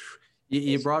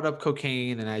 You brought up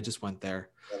cocaine, and I just went there.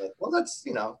 Well,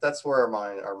 that's where our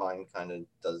mind kind of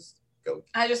does go.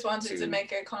 I just wanted to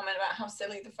make a comment about how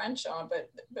silly the French are, but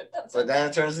that's. But then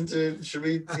it turns into, should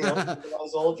we,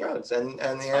 those old drugs? And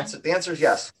the answer is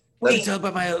yes. Can you tell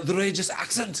by my outrageous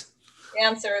accent? The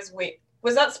answer is we.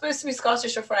 Was that supposed to be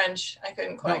Scottish or French? I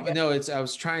couldn't quite get. No, I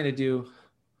was trying to do.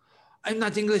 I'm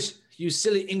not English, you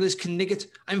silly English knigget.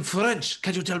 I'm French.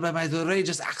 Can't you tell by my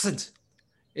outrageous accent?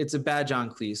 It's a bad John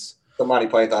Cleese. The Monty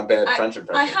Python bad French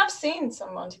impression. I have seen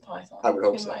some Monty Python. I would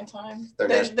hope so. In my time.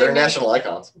 They're national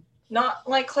icons. Not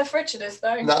like Cliff Richard is,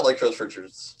 though. Not like Cliff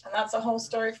Richards. And that's a whole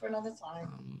story for another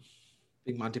time.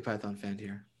 Big Monty Python fan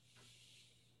here.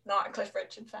 Not a Cliff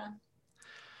Richard fan.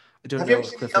 I don't Have know you ever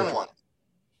seen Cliff the young Richard. ones?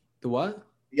 The what?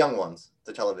 The Young Ones,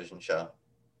 the television show.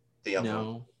 The Young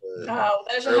No. Ones. Oh,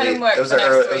 there's your homework. It was an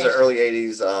early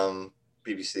 80s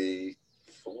BBC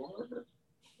 4?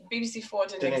 BBC 4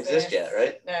 didn't exist yet,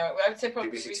 right? No, I would say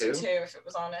probably BBC 2 if it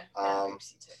was on it.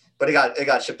 BBC 2. But it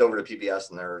got shipped over to PBS,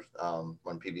 and there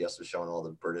when PBS was showing all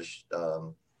the British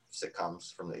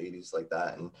sitcoms from the 80s like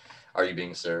that, and Are You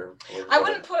Being Served? I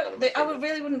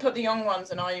really wouldn't put the Young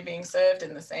Ones and Are You Being Served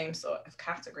in the same sort of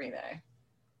category though.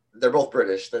 They're both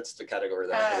British. That's the category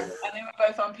that. And they were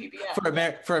both on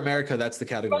PBS. For America, that's the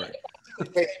category.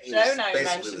 Basically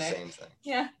the same thing.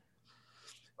 Yeah.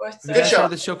 But, Good show.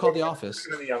 This show called The Office.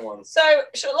 The Young Ones. So,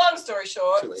 long story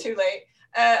short, too late.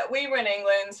 We were in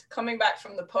England, coming back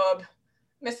from the pub.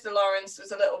 Mr. Lawrence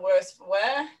was a little worse for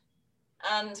wear,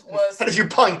 and had a few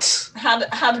pints.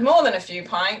 Had more than a few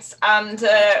pints, and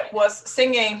was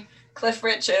singing Cliff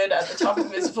Richard at the top of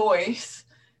his voice.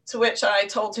 To which I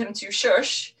told him to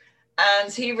shush,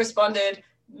 and he responded,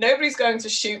 "Nobody's going to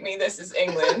shoot me. This is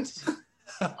England."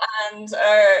 And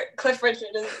Cliff Richard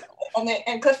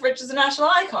and Cliff Richard's a national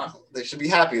icon. They should be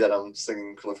happy that I'm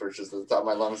singing Cliff Richard at the top of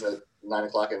my lungs at 9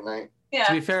 o'clock at night. Yeah.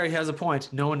 To be fair, he has a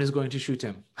point. No one is going to shoot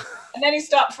him. And then he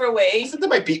stopped for a wee. I said they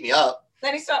might beat me up.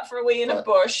 Then he stopped for a wee in a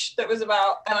bush that was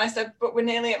about, and I said, "But we're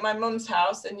nearly at my mum's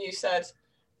house," and you said,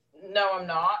 "No, I'm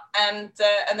not." And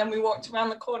then we walked around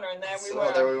the corner, and there we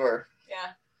were. There we were.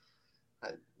 Yeah. I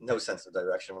had no sense of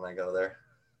direction when I go there.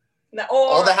 No,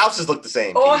 all the houses look the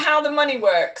same. Or how the money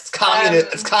works.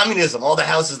 It's communism. All the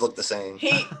houses look the same.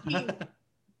 He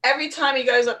every time he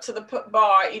goes up to the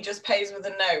bar, he just pays with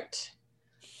a note.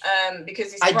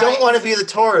 Because he's. I don't want to be the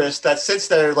tourist that sits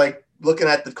there like looking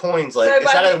at the coins. Like, is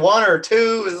that a 1 or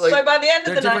 2? Like, so by the end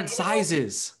of the night, different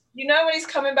sizes. You know when he's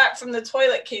coming back from the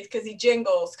toilet, Keith, because he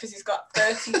jingles because he's got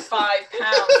 35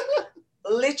 pounds.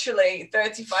 Literally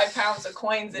 35 pounds of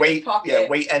coins in his pocket. Yeah,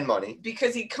 weight and money.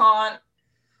 Because he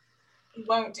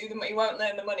won't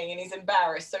learn the money, and he's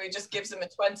embarrassed, so he just gives him a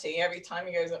 20 every time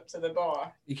he goes up to the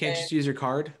bar. You can't just use your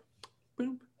card.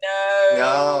 Boom.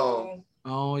 No.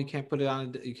 Oh, you can't put it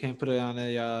on. You can't put it on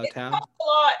a tab. Costs a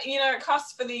lot, it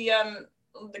costs for the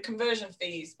conversion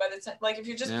fees. By the time, if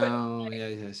you're just you're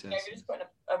just putting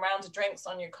a round of drinks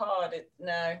on your card,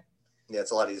 no. Yeah,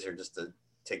 it's a lot easier just to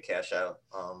take cash out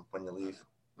when you leave.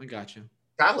 I got you.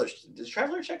 Is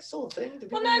traveler check still a thing?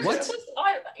 Well, no, What? because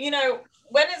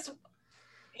when it's,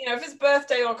 if it's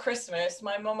birthday or Christmas,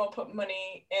 my mum will put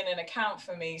money in an account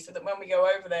for me so that when we go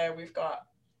over there, we've got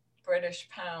British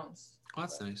pounds. Oh,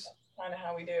 that's nice. Kind of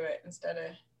how we do it instead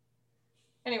of.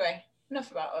 Anyway, enough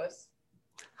about us.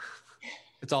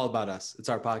 It's all about us. It's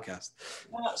our podcast.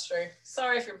 Well, that's true.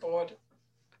 Sorry if you're bored.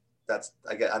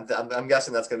 I'm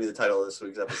guessing that's gonna be the title of this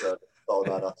week's episode. It's all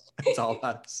about us. It's all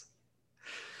about us.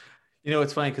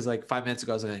 It's funny because like 5 minutes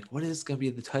ago I was like, "What is gonna be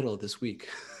the title of this week?"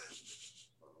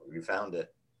 We found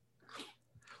it.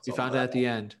 We found it at the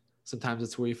end. Sometimes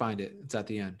it's where you find it. It's at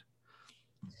the end.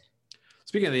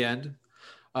 Speaking of the end,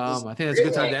 I think that's a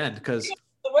good time to end because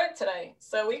The work today,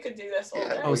 so we could do this all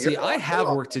day. oh, see, I have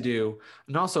work to do,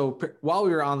 and also while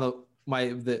we were on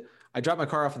I dropped my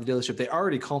car off at the dealership. They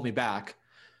already called me back.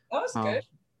 That was good.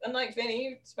 Unlike Vinny,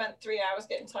 you spent 3 hours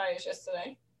getting tires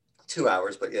yesterday. 2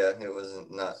 hours, but yeah, it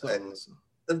wasn't not. And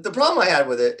the problem I had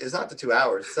with it is not the 2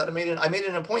 hours. It's that I made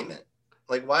an appointment.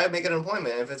 Like, why make an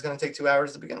appointment if it's going to take 2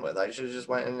 hours to begin with? I should have just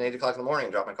went at 8 o'clock in the morning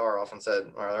and dropped my car off and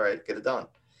said, all right, get it done.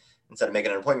 Instead of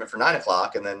making an appointment for 9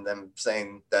 o'clock and then them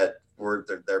saying that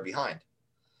they're behind.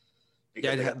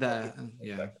 Yeah,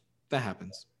 that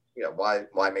happens. Yeah,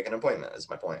 why make an appointment is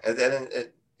my point.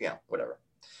 And whatever.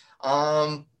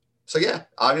 So yeah,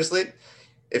 obviously,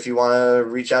 if you want to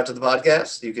reach out to the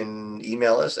podcast, you can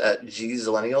email us at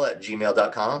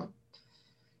gzillennial@gmail.com.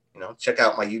 Check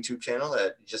out my YouTube channel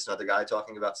at Just Another Guy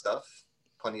Talking About Stuff.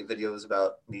 Plenty of videos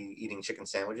about me eating chicken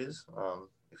sandwiches,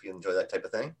 if you enjoy that type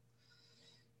of thing.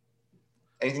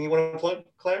 Anything you want to plug,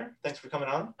 Claire? Thanks for coming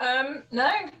on.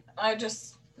 No,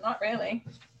 not really.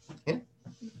 Yeah.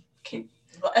 Keep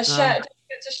a share. Don't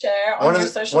forget to share on your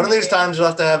social One of these media. times you'll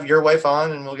have to have your wife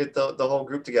on, and we'll get the whole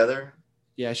group together.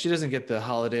 Yeah, she doesn't get the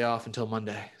holiday off until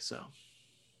Monday, so.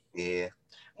 Yeah.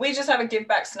 We just have a give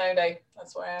back snow day.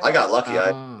 That's why I got lucky.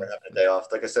 I Ah. having a day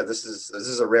off. Like I said, this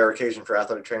is a rare occasion for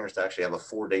athletic trainers to actually have a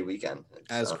 4-day weekend.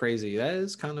 That's crazy. That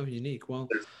is kind of unique. Well,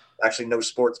 there's actually no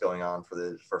sports going on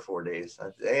for 4 days.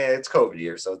 It's COVID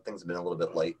year, so things have been a little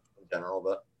bit light in general.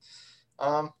 But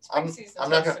I'm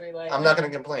not gonna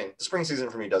complain. The spring season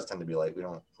for me does tend to be light. We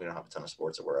don't have a ton of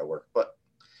sports at where I work. But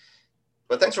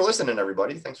thanks for listening,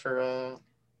 everybody. Thanks for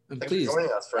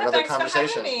joining us for another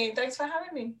conversation. Thanks for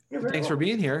having me. Thanks for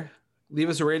being here. Leave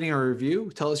us a rating or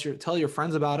review. Tell your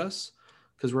friends about us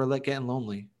because we're getting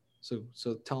lonely. So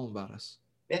tell them about us.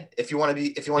 Yeah, if you want to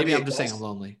be Maybe I'm a just guest, saying I'm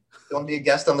lonely. if you want to be a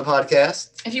guest on the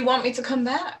podcast, If you want me to come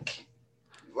back,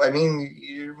 I mean,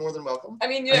 you're more than welcome.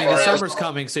 The summer's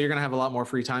coming, so you're gonna have a lot more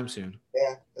free time soon.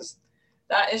 Yeah,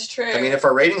 that is true. I mean, if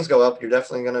our ratings go up, you're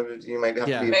definitely you might have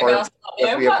to be a part of.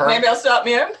 Maybe I'll start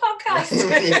my own podcast.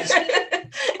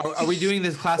 Are we doing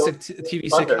this classic TV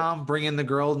sitcom, Bring in the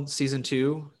Girl season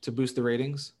 2 to boost the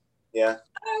ratings? Yeah.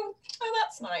 Oh,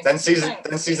 that's nice. Then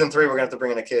season 3, we're gonna have to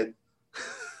bring in a kid.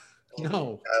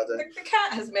 No. The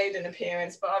cat has made an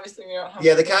appearance, but obviously we don't have.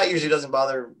 Yeah, the cat usually doesn't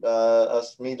bother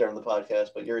me during the podcast,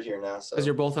 but you're here now, so. Because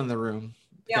you're both in the room.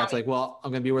 The cat's like, well,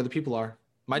 I'm gonna be where the people are.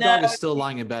 My No. dog is still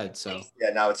lying in bed, so.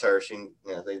 Yeah, now it's her. They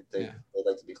like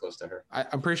to be close to her.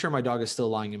 I'm pretty sure my dog is still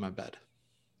lying in my bed.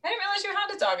 I didn't realize you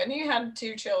had a dog. I knew you had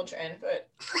 2 children, but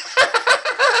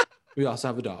We also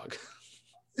have a dog.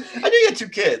 I knew you had 2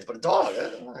 kids, but a dog.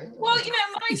 well,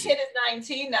 my kid is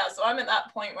 19 now, so I'm at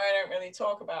that point where I don't really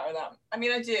talk about her that. I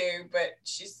mean, I do, but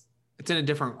It's in a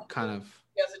different kind of.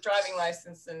 She has a driving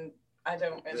license, and I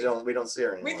don't really. We don't see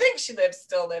her anymore. We think she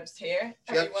still lives here.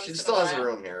 She still has a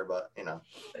room here, but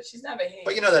But she's never here.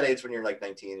 But that age when you're like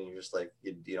 19 and you're just like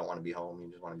you don't want to be home, you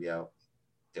just want to be out.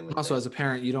 Also, as a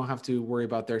parent, you don't have to worry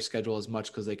about their schedule as much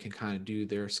because they can kind of do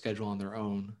their schedule on their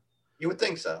own. You would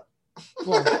think so.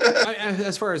 Well,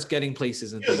 as far as getting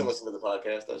places and She doesn't things. listen to the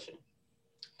podcast, does she?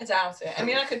 I doubt it. I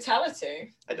mean, I could tell her to.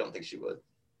 I don't think she would.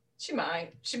 She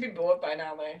might. She'd be bored by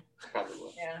now, though. Probably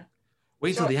would. Yeah.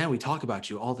 Wait till the end. We talk about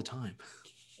you all the time.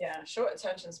 Yeah. Short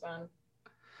attention span.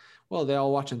 Well, they're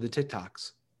all watching the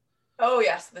TikToks. Oh,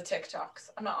 yes. The TikToks.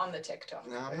 I'm not on the TikTok.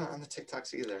 No, I'm not on the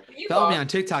TikToks either. You Follow me are. on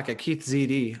TikTok at Keith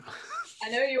ZD. I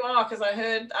know you are because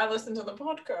I listened to the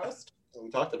podcast. We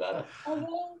talked about it.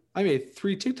 Oh, I made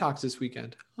 3 TikToks this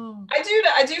weekend. Oh. I do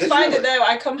Did find you? it though.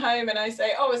 I come home and I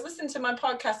say, "Oh, I was listening to my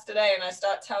podcast today," and I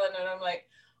start telling, and I'm like,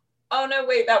 "Oh no,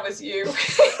 wait, that was you."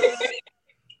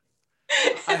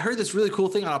 I heard this really cool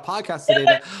thing on a podcast today.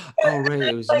 That, oh, Ray,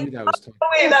 it was you that was talking. Oh,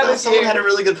 wait, that was Someone you. had a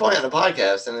really good point on the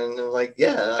podcast, and then they're like,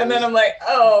 yeah. And then I'm like,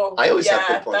 "Oh, I always yeah, have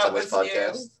good points that on this was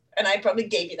podcast. you." And I probably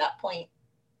gave you that point.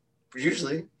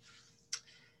 Usually.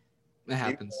 It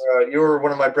happens. You were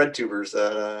one of my bread tubers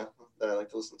that I like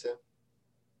to listen to.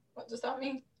 What does that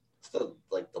mean? It's the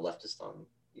leftist on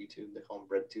YouTube. They call them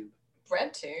BreadTube.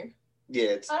 BreadTube? Yeah,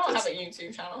 it's. I don't it's, have a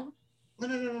YouTube channel.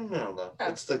 No. Oh.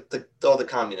 It's all the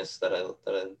communists the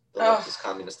leftist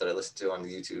communists that I listen to on the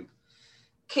YouTube.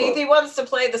 Keithy wants to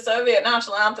play the Soviet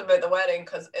national anthem at the wedding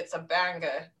because it's a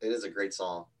banger. It is a great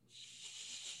song.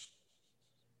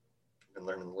 I've been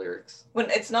learning the lyrics. When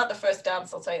it's not the first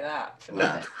dance, I'll tell you that. For Nah.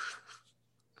 nothing.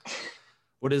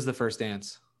 What is the first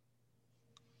dance?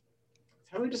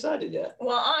 Haven't we decided yet?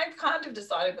 Well, I've kind of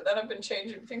decided, but then I've been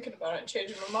thinking about it, and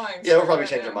changing my mind. Yeah, so we'll probably I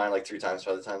change don't our know. mind like 3 times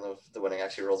by the time the wedding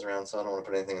actually rolls around. So I don't want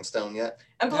to put anything in stone yet.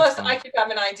 And That's plus, fine. I keep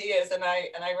having ideas, and I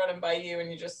run them by you,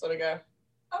 and you just sort of go,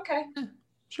 okay.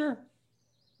 Sure.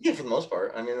 Yeah, for the most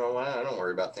part. I mean, I don't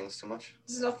worry about things too much.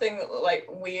 There's nothing like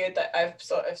weird that I've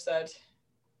sort of said,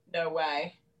 no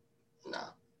way. Nah.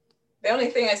 The only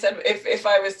thing I said, if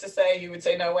I was to say, you would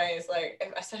say no way, is like,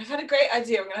 if I said, I've had a great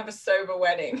idea, we're going to have a sober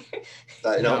wedding.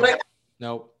 No. Like,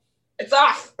 Nope. it's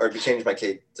off. Or change my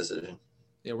cake decision.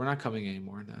 Yeah, we're not coming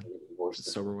anymore. Then Divorced.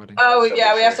 sober wedding. Oh, Strawberry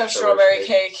yeah, we have to have strawberry strawberry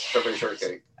cake. Strawberry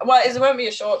shortcake. Well, it won't be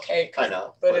a shortcake. I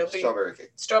know, But but it'll be strawberry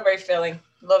cake. strawberry filling.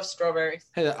 Love strawberries.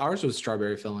 Hey, ours was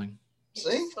strawberry filling.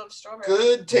 See? Love strawberries.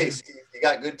 Good taste. You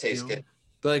got good taste, You know? kid.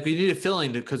 But like, we need a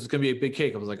filling because it's gonna be a big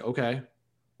cake. I was like, okay,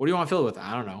 what do you want to fill it with?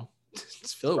 I don't know.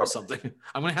 Just fill it with something.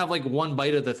 I'm gonna have like one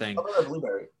bite of the thing. How about a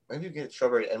blueberry? Maybe you get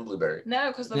strawberry and blueberry.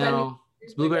 No, because the No,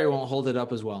 blueberry won't hold it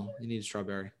up as well. You need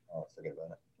strawberry. Oh, forget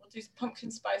about it. We'll do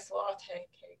pumpkin spice latte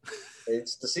cake.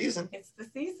 It's the season. It's the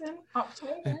season,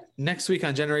 October. Next week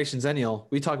on Generation Zennial,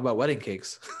 we talk about wedding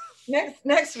cakes.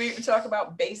 Next week we talk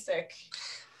about basic.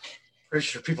 Pretty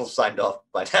sure people signed off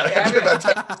by now. Yeah, After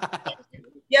about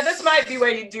Yeah, this might be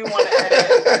where you do want to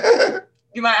edit.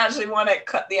 You might actually want to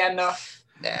cut the end off.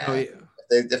 Nah. Oh, yeah.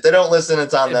 If they don't listen,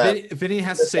 it's on them. If Vinny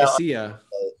has to say "see ya"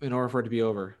 in order for it to be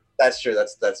over. That's true.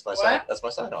 That's my sign. What? That's my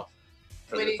sign off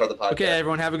for Witty. the podcast. Okay,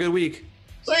 everyone, have a good week.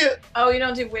 See ya. Oh, you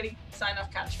don't do witty sign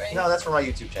off catchphrase? No, that's for my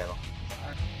YouTube channel.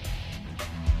 Sorry.